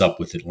what's up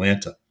with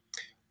Atlanta?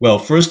 Well,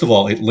 first of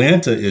all,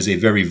 Atlanta is a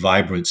very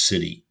vibrant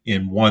city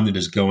and one that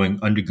is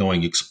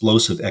undergoing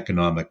explosive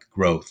economic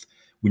growth.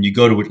 When you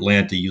go to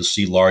Atlanta, you'll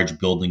see large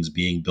buildings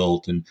being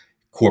built and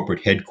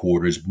corporate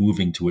headquarters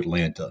moving to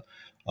Atlanta.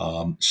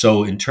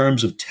 So in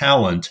terms of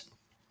talent,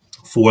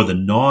 for the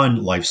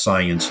non-life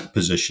science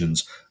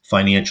positions,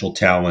 financial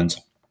talent,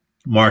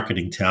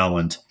 marketing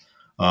talent,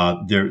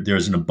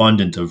 there's an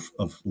abundance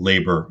of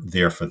labor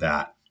there for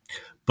that.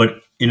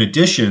 But in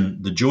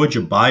addition, the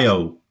Georgia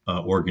Bio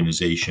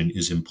organization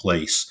is in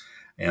place,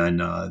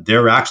 and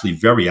they're actually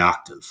very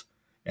active.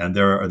 And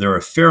there are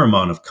a fair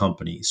amount of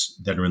companies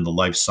that are in the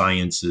life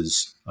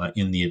sciences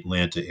in the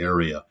Atlanta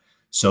area.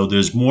 So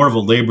there's more of a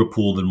labor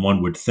pool than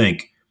one would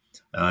think.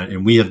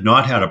 And we have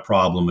not had a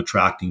problem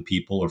attracting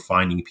people or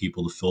finding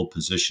people to fill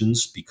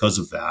positions because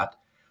of that.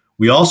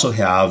 We also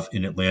have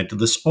in Atlanta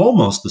this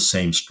almost the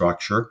same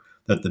structure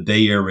that the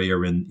Bay Area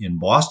in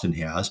Boston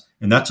has,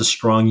 and that's a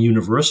strong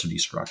university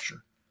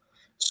structure.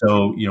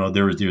 So,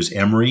 there's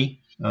Emory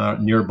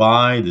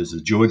nearby. There's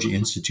the Georgia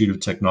Institute of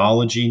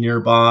Technology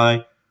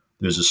nearby.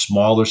 There's a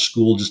smaller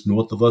school just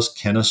north of us,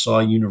 Kennesaw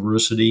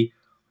University.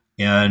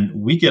 And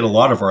we get a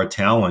lot of our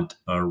talent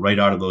right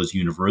out of those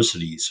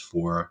universities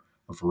for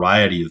a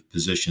variety of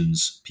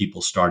positions,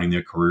 people starting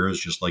their careers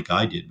just like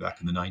I did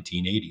back in the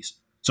 1980s.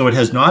 So it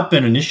has not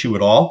been an issue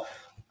at all.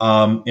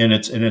 And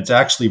it's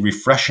actually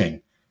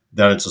refreshing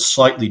that it's a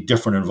slightly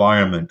different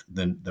environment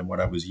than what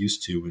I was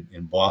used to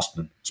in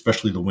Boston,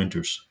 especially the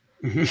winters.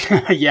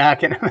 Yeah,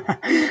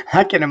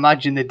 I can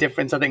imagine the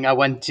difference. I think I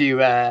went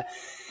to I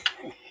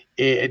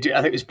think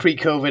it was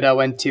pre-COVID. I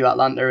went to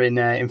Atlanta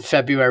in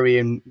February,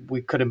 and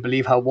we couldn't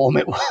believe how warm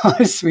it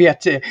was. We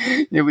had to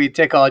we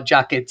take our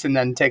jackets and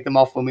then take them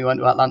off when we went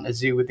to Atlanta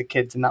Zoo with the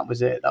kids, and that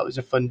was it. That was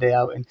a fun day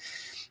out. And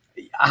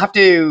I'm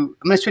going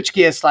to switch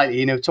gears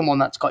slightly. Someone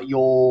that's got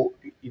your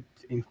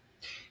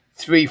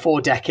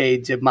 3-4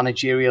 decades of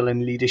managerial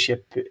and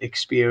leadership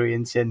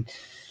experience, and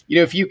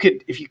if you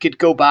could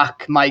go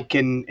back, Mike,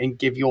 and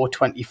give your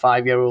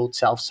 25-year-old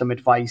self some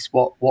advice,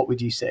 what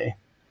would you say?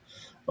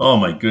 Oh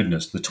my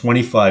goodness, the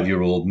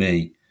 25-year-old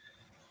me.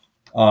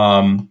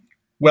 Well,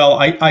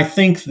 I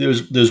think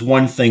there's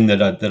one thing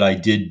that I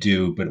did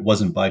do, but it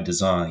wasn't by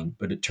design.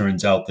 But it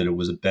turns out that it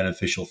was a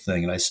beneficial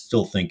thing, and I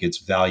still think it's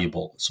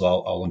valuable. So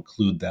I'll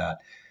include that.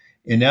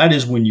 And that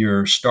is when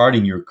you're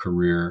starting your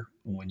career,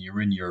 when you're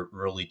in your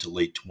early to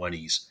late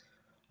 20s,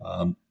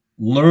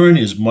 learn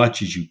as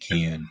much as you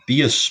can.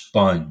 Be a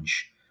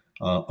sponge.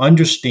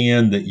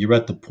 Understand that you're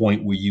at the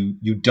point where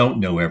you don't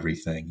know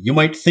everything. You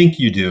might think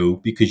you do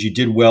because you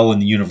did well in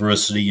the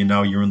university and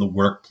now you're in the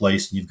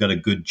workplace and you've got a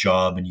good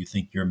job and you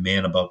think you're a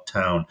man about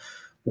town.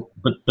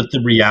 But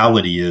the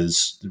reality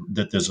is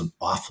that there's an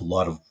awful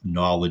lot of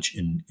knowledge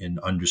and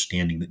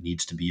understanding that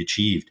needs to be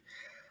achieved,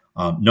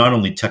 not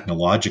only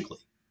technologically,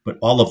 but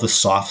all of the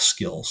soft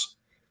skills.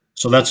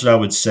 So that's what I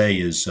would say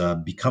is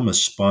become a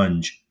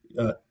sponge.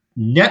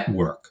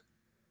 Network.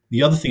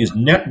 The other thing is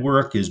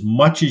network as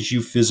much as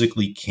you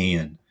physically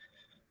can.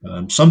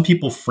 Some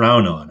people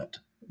frown on it,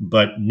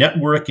 but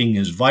networking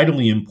is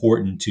vitally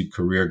important to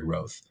career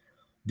growth.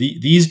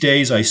 These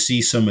days, I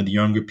see some of the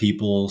younger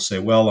people say,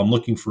 well, I'm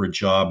looking for a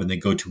job, and they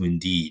go to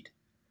Indeed.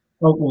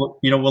 Well,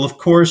 of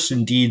course,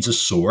 Indeed's a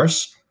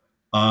source,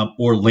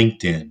 or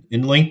LinkedIn.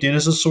 And LinkedIn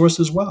is a source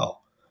as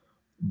well.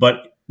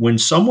 But when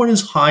someone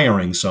is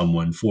hiring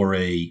someone for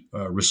a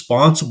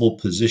responsible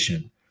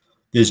position,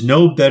 there's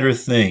no better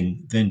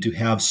thing than to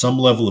have some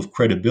level of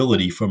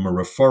credibility from a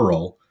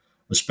referral,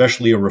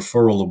 especially a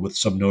referral with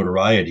some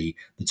notoriety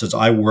that says,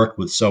 I worked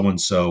with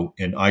so-and-so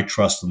and I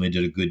trust them. They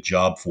did a good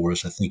job for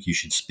us. I think you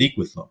should speak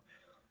with them.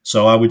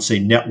 So I would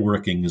say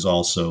networking is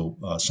also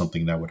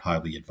something that I would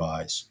highly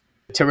advise.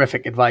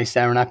 Terrific advice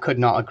there, and I could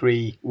not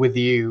agree with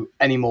you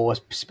anymore,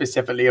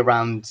 specifically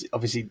around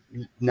obviously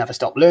never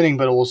stop learning,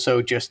 but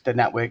also just the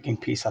networking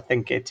piece. I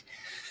think it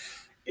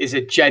is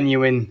a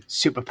genuine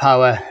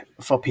superpower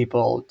for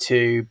people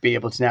to be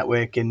able to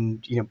network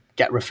and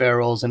get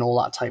referrals and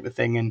all that type of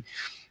thing. And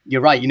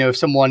you're right, if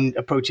someone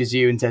approaches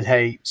you and says,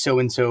 hey, so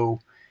and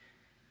so,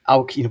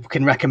 I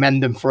can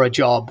recommend them for a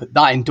job,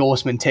 that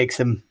endorsement takes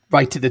them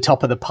right to the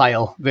top of the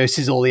pile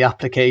versus all the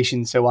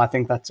applications. So I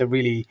think that's a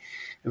really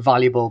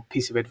valuable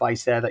piece of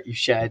advice there that you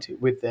shared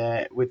with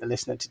the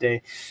listener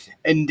today.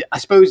 And I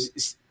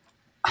suppose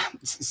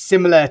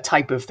similar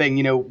type of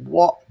thing,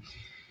 what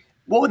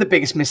were the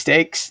biggest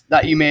mistakes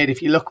that you made?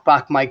 If you look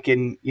back, Mike,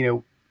 and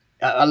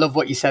I love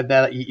what you said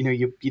there, that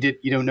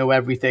you don't know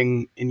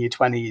everything in your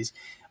 20s.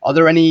 Are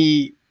there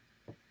any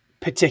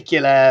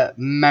particular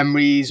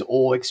memories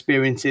or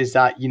experiences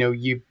that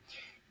you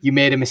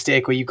made a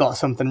mistake or you got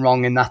something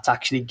wrong, and that's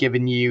actually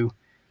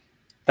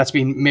that's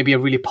been maybe a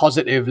really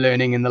positive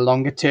learning in the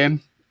longer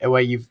term,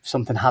 where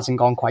something hasn't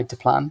gone quite to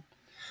plan?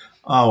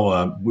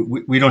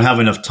 We don't have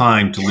enough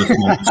time to list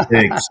more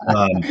mistakes.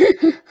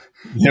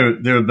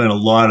 There have been a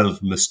lot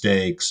of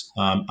mistakes.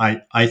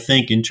 I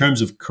think in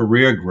terms of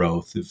career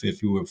growth,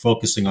 if you were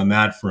focusing on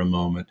that for a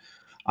moment,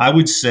 I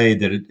would say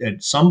that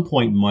at some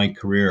point in my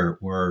career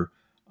where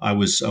I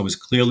was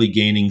clearly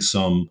gaining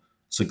some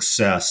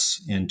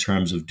success in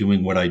terms of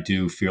doing what I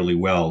do fairly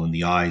well in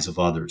the eyes of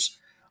others,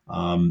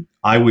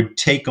 I would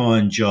take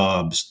on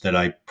jobs that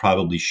I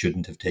probably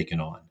shouldn't have taken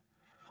on.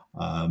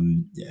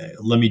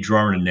 Let me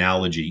draw an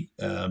analogy.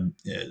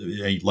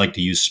 I like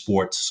to use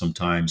sports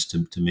sometimes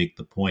to make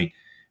the point.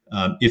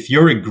 If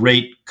you're a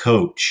great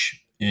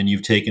coach and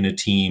you've taken a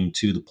team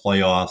to the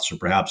playoffs or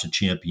perhaps a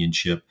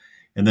championship,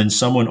 and then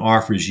someone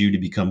offers you to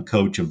become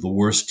coach of the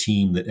worst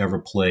team that ever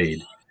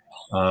played,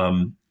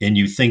 and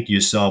you think to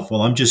yourself,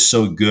 well, I'm just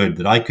so good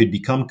that I could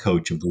become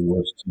coach of the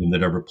worst team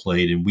that ever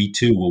played, and we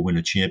too will win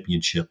a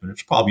championship, and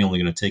it's probably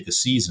only going to take a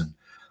season.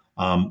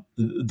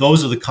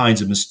 Those are the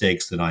kinds of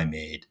mistakes that I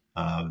made.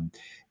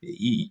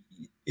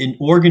 An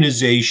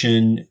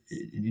organization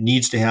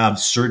needs to have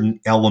certain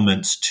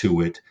elements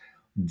to it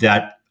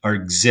that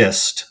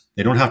exist.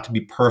 They don't have to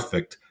be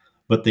perfect,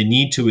 but they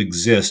need to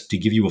exist to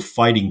give you a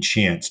fighting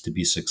chance to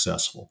be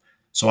successful.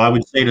 So I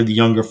would say to the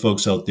younger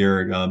folks out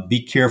there,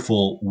 be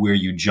careful where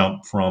you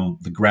jump from.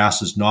 The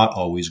grass is not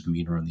always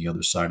greener on the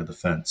other side of the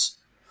fence.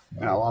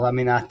 Oh, well, I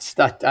mean,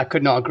 that I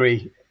could not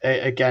agree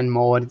again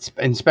more, and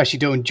especially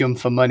don't jump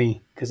for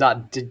money, because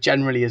that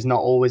generally is not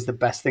always the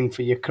best thing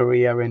for your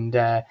career. And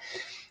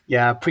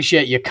yeah, I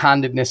appreciate your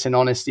candidness and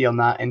honesty on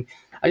that. And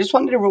I just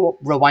wanted to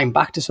rewind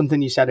back to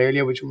something you said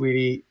earlier, which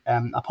really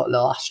I put a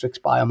little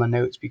asterisk by on my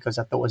notes because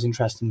I thought was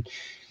interesting.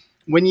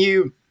 When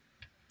you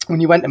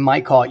went to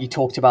MyCart, you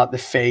talked about the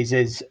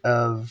phases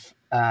of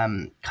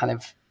kind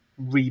of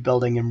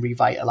rebuilding and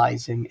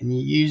revitalizing, and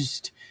you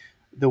used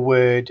the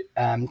word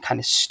kind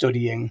of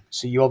studying.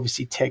 So you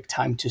obviously take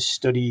time to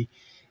study,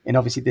 and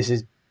obviously this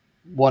is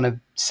one of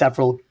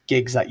several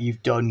gigs that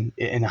you've done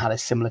and had a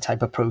similar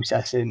type of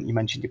process. And you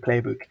mentioned your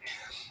playbook.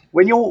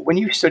 When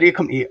you study a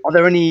company, are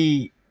there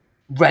any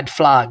red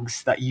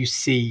flags that you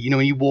see? You know,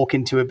 when you walk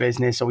into a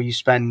business or you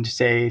spend,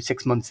 say,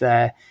 6 months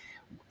there,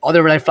 are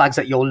there red flags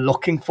that you're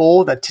looking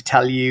for that to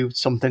tell you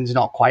something's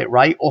not quite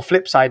right? Or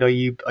flip side, are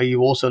you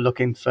also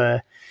looking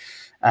for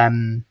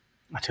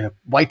I don't know,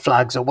 white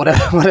flags or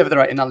whatever the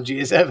right analogy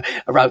is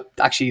about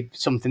actually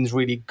something's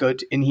really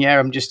good in here?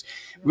 I'm just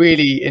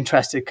really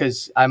interested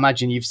because I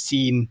imagine you've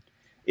seen,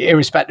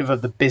 irrespective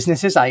of the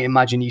businesses, I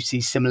imagine you see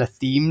similar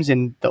themes,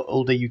 and the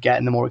older you get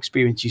and the more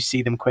experience you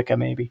see them quicker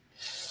maybe.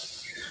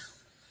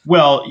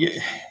 Well,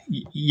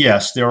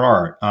 yes, there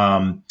are.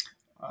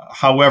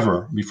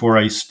 However, before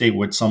I state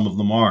what some of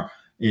them are,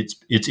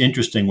 it's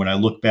interesting when I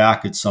look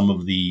back at some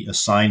of the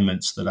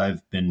assignments that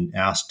I've been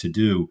asked to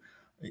do.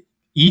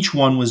 Each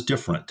one was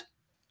different.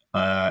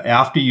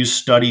 After you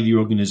study the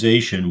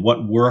organization,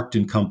 what worked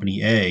in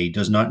company A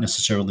does not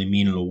necessarily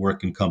mean it'll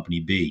work in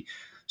company B.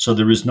 So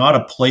there is not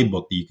a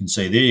playbook that you can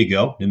say, there you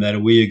go, no matter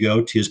where you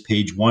go, here's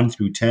page 1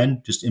 through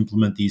 10, just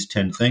implement these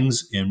 10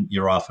 things and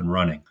you're off and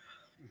running.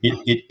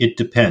 It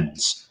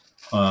depends.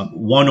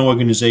 One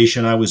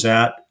organization I was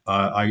at,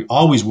 I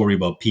always worry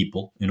about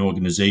people and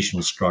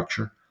organizational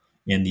structure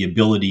and the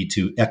ability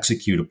to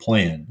execute a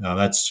plan. Now,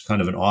 that's kind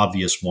of an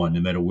obvious one, no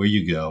matter where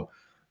you go.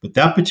 But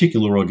that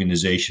particular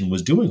organization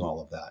was doing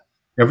all of that.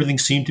 Everything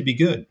seemed to be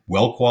good,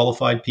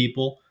 well-qualified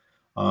people.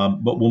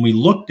 But when we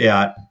looked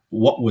at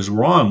what was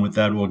wrong with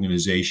that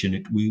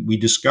organization, we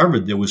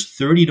discovered there was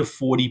 30 to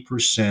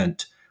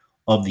 40%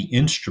 of the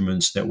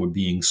instruments that were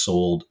being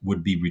sold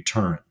would be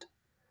returned.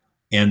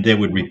 And they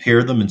would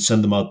repair them and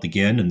send them out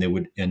again, and they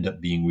would end up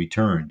being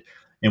returned.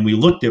 And we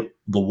looked at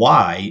the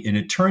why, and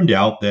it turned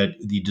out that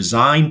the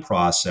design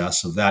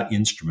process of that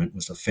instrument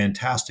was a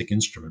fantastic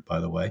instrument, by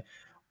the way,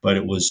 but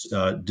it was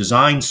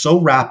designed so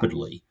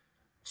rapidly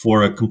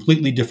for a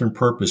completely different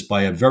purpose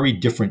by a very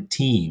different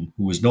team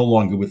who was no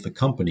longer with the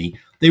company.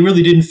 They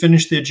really didn't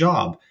finish their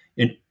job.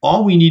 And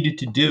all we needed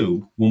to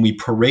do when we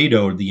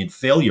Paretoed the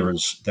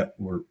failures that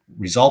were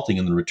resulting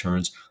in the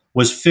returns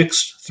was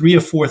fix 3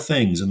 or 4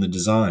 things in the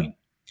design.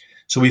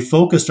 So we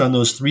focused on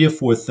those 3 or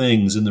 4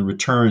 things, and the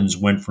returns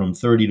went from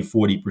 30 to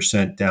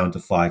 40% down to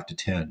 5 to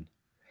 10.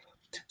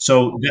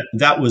 So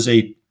that was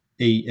an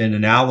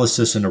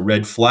analysis and a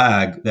red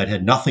flag that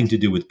had nothing to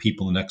do with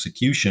people and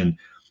execution.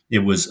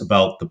 It was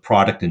about the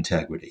product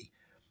integrity.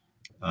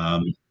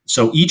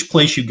 So each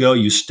place you go,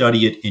 you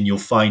study it, and you'll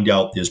find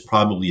out there's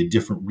probably a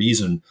different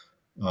reason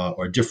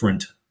or a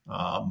different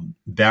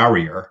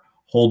barrier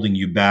holding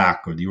you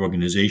back or the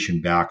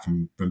organization back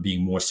from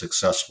being more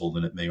successful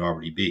than it may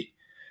already be.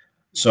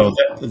 So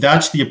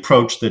that's the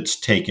approach that's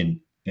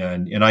taken.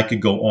 And I could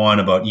go on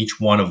about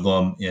each one of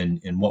them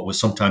and what was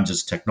sometimes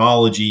it's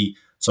technology,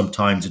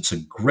 sometimes it's a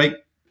great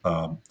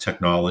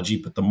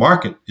technology, but the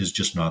market is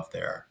just not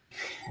there.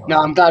 No,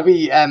 I'm glad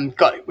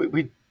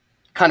we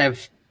kind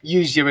of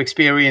used your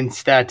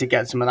experience there to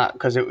get some of that,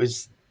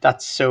 because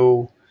that's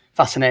so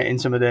fascinating,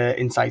 some of the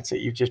insights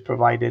that you've just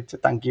provided. So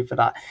thank you for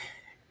that.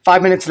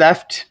 5 minutes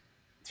left.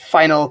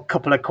 Final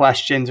couple of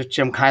questions, which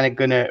I'm kind of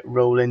going to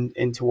roll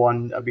into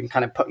one. I've been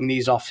kind of putting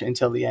these off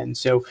until the end.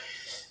 So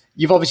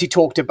you've obviously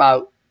talked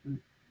about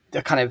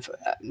the kind of,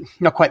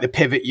 not quite the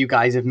pivot you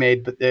guys have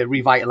made, but the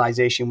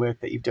revitalization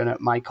work that you've done at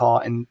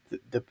MyCart and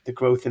the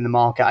growth in the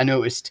market. I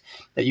noticed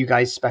that you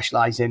guys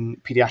specialize in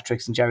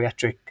pediatrics and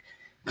geriatric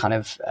kind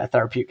of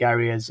therapeutic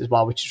areas as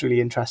well, which is really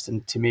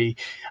interesting to me.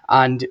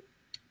 And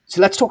so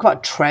let's talk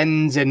about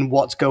trends and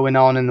what's going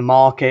on in the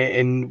market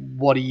and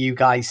what are you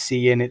guys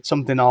seeing? It's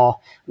something our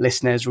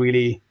listeners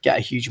really get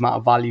a huge amount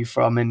of value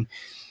from. And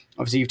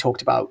obviously you've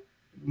talked about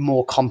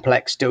more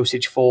complex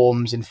dosage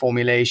forms and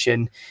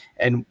formulation,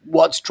 and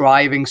what's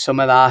driving some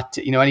of that?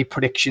 Any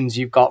predictions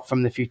you've got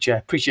from the future?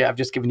 Appreciate I've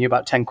just given you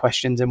about 10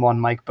 questions in one,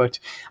 Mike, but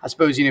I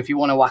suppose, if you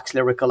want to wax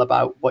lyrical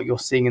about what you're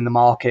seeing in the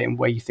market and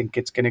where you think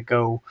it's going to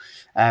go,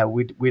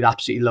 we'd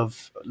absolutely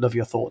love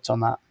your thoughts on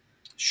that.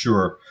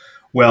 Sure.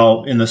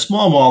 Well, in the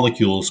small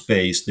molecule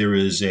space, there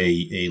is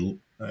a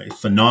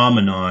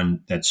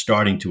phenomenon that's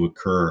starting to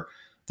occur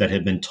that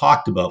had been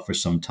talked about for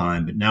some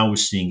time, but now we're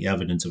seeing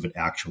evidence of it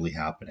actually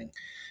happening.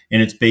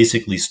 And it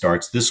basically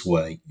starts this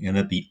way, and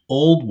that the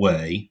old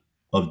way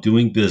of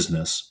doing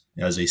business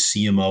as a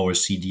CMO or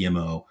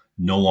CDMO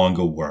no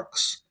longer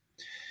works.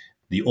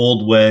 The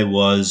old way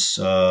was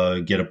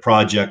get a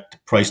project,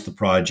 price the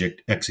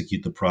project,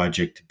 execute the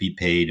project, be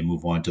paid, and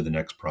move on to the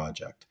next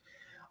project.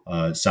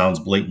 It sounds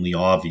blatantly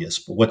obvious,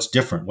 but what's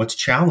different? What's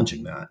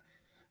challenging that?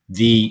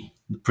 The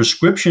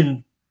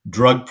prescription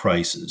drug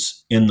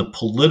prices and the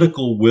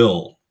political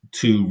will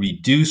to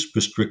reduce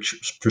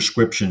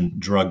prescription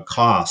drug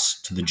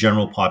costs to the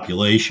general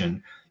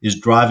population is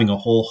driving a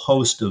whole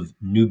host of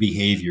new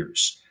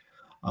behaviors.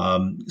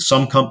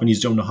 Some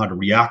companies don't know how to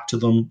react to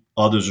them.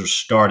 Others are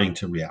starting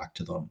to react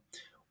to them.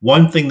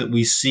 One thing that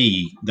we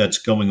see that's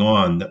going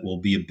on that will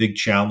be a big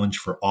challenge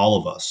for all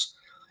of us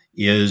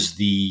is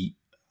the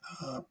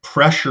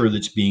pressure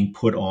that's being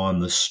put on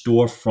the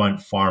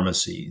storefront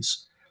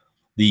pharmacies.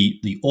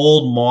 The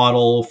old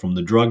model from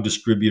the drug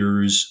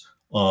distributors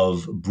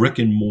of brick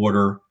and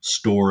mortar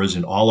stores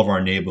in all of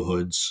our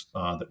neighborhoods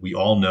that we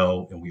all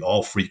know and we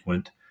all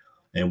frequent,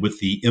 and with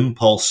the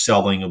impulse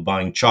selling of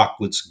buying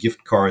chocolates,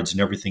 gift cards, and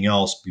everything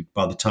else,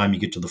 by the time you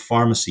get to the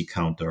pharmacy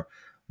counter,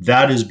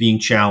 that is being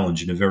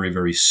challenged in a very,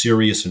 very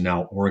serious and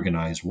now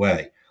organized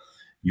way.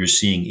 You're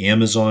seeing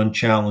Amazon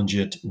challenge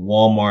it,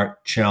 Walmart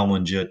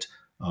challenge it,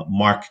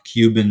 Mark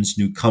Cuban's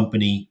new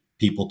company.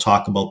 People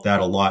talk about that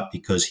a lot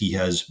because he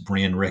has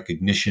brand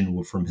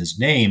recognition from his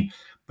name,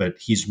 but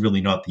he's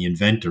really not the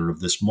inventor of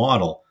this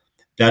model.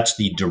 That's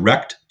the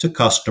direct to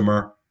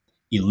customer,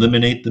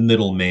 eliminate the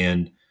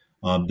middleman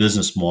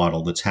business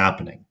model that's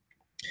happening.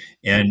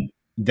 And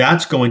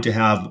that's going to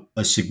have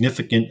a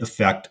significant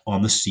effect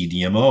on the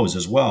CDMOs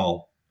as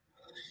well.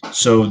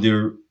 So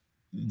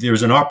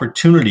there's an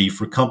opportunity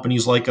for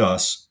companies like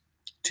us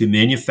to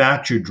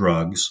manufacture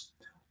drugs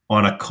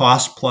on a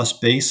cost plus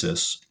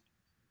basis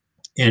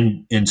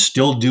and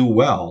still do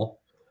well,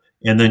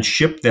 and then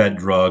ship that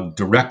drug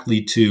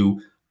directly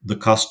to the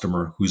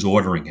customer who's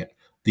ordering it.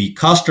 The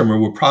customer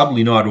will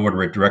probably not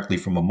order it directly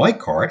from a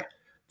MyCart.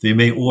 They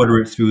may order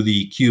it through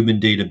the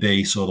Cuban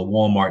database or the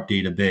Walmart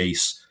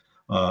database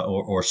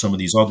or some of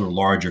these other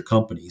larger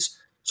companies.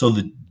 So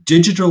the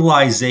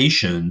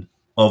digitalization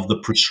of the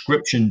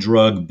prescription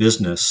drug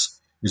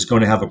business is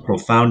going to have a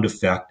profound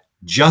effect,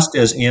 just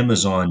as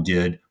Amazon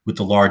did with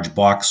the large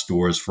box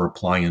stores for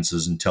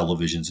appliances and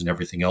televisions and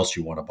everything else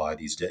you want to buy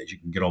these days. You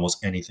can get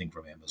almost anything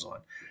from Amazon.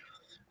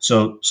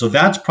 So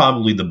that's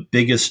probably the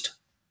biggest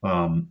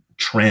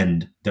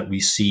trend that we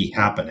see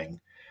happening.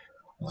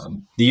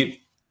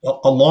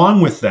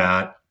 Along with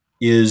that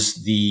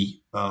is the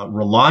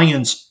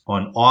reliance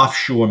on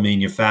offshore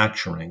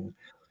manufacturing.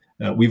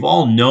 We've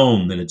all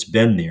known that it's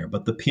been there,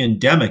 but the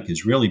pandemic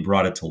has really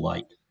brought it to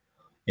light.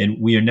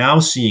 And we are now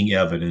seeing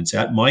evidence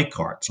at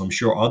MyCart, so I'm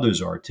sure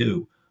others are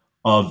too,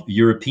 of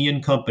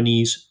European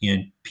companies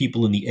and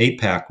people in the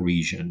APAC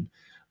region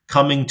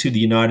coming to the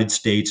United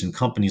States and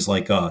companies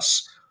like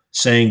us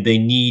saying they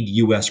need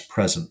U.S.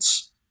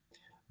 presence.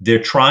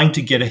 They're trying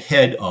to get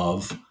ahead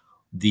of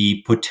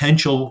the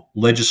potential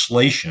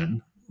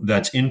legislation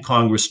that's in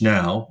Congress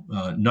now,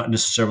 not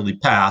necessarily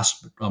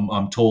passed, but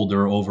I'm told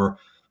there are over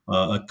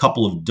a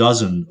couple of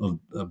dozen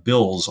of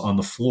bills on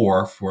the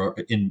floor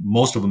and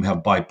most of them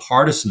have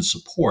bipartisan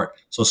support.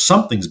 So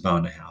something's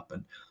bound to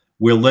happen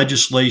where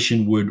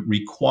legislation would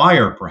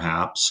require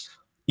perhaps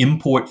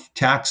import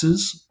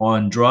taxes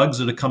on drugs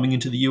that are coming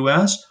into the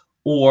U.S.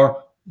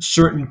 or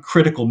certain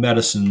critical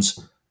medicines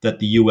that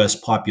the U.S.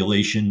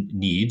 population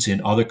needs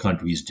and other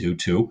countries do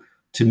too,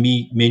 to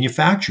be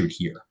manufactured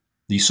here,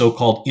 the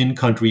so-called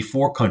in-country,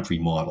 for-country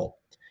model.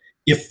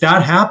 If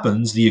that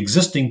happens, the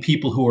existing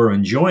people who are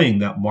enjoying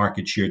that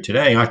market share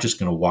today aren't just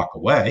going to walk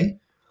away.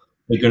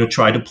 They're going to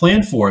try to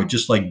plan for it,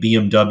 just like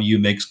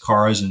BMW makes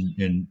cars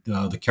in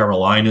the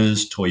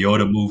Carolinas.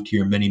 Toyota moved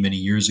here many, many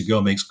years ago,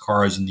 makes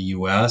cars in the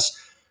U.S.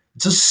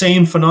 It's the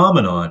same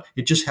phenomenon.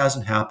 It just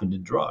hasn't happened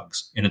in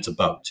drugs, and it's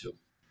about to.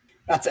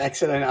 That's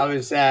excellent.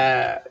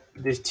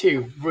 There's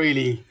two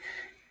really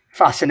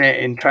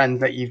fascinating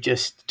trends that you've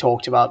just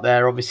talked about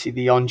there. Obviously,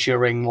 the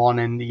onshoring one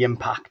and the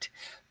impact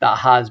that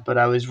has, but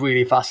I was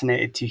really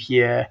fascinated to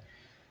hear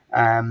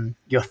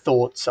your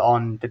thoughts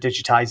on the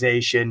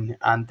digitization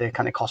and the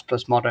kind of cost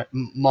plus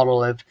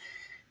model of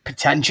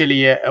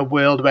potentially a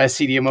world where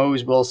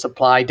CDMOs will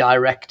supply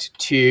direct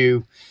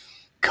to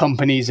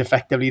companies,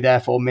 effectively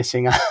therefore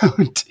missing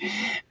out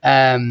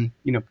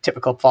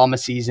typical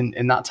pharmacies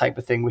and that type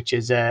of thing, which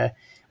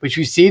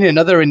we've seen in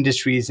other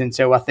industries. And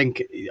so I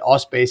think our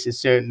space is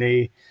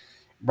certainly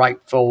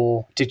ripe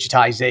for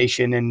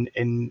digitization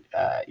and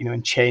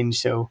change.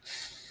 So,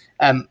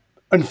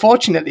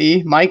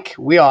 unfortunately, Mike,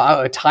 we are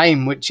out of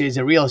time, which is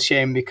a real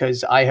shame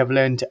because I have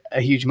learned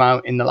a huge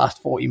amount in the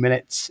last 40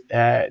 minutes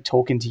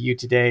talking to you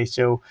today.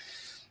 So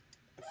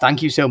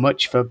thank you so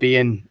much for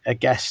being a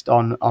guest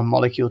on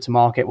Molecule to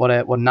Market. What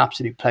an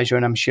absolute pleasure.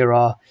 And I'm sure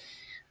our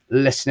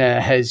listener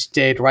has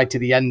stayed right to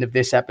the end of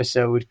this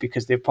episode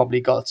because they've probably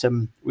got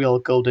some real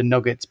golden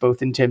nuggets,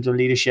 both in terms of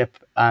leadership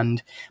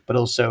but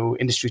also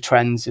industry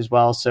trends as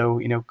well. So,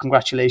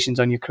 congratulations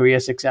on your career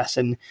success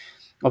and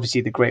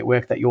obviously the great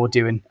work that you're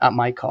doing at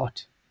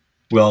MyCart.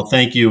 Well,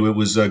 thank you. It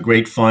was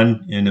great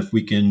fun. And if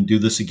we can do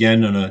this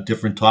again on a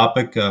different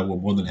topic, we're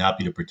more than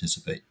happy to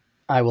participate.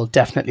 I will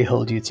definitely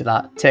hold you to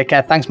that. Take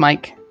care. Thanks,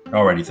 Mike.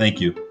 Alrighty.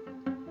 Thank you.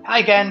 Hi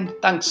again.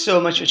 Thanks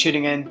so much for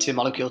tuning in to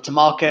Molecule to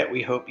Market.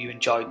 We hope you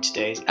enjoyed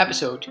today's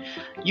episode.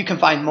 You can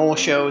find more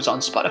shows on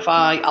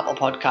Spotify, Apple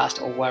Podcast,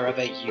 or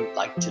wherever you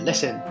like to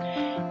listen.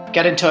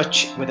 Get in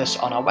touch with us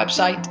on our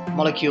website,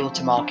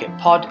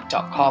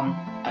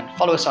 moleculetomarketpod.com, and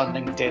follow us on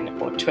LinkedIn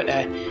or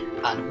Twitter,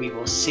 and we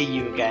will see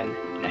you again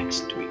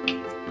next week.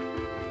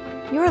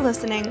 You're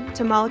listening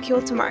to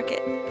Molecule to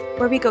Market,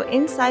 where we go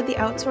inside the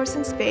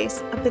outsourcing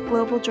space of the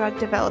global drug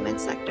development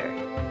sector,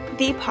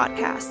 the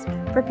podcast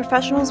for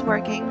professionals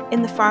working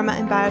in the pharma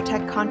and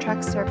biotech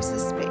contract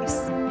services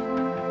space.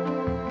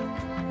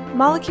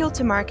 Molecule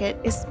to Market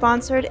is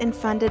sponsored and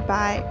funded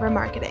by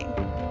Remarketing,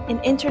 an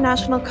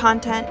international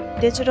content,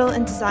 digital,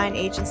 and design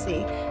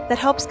agency that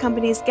helps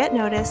companies get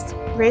noticed,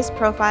 raise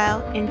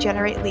profile, and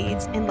generate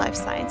leads in life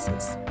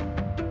sciences.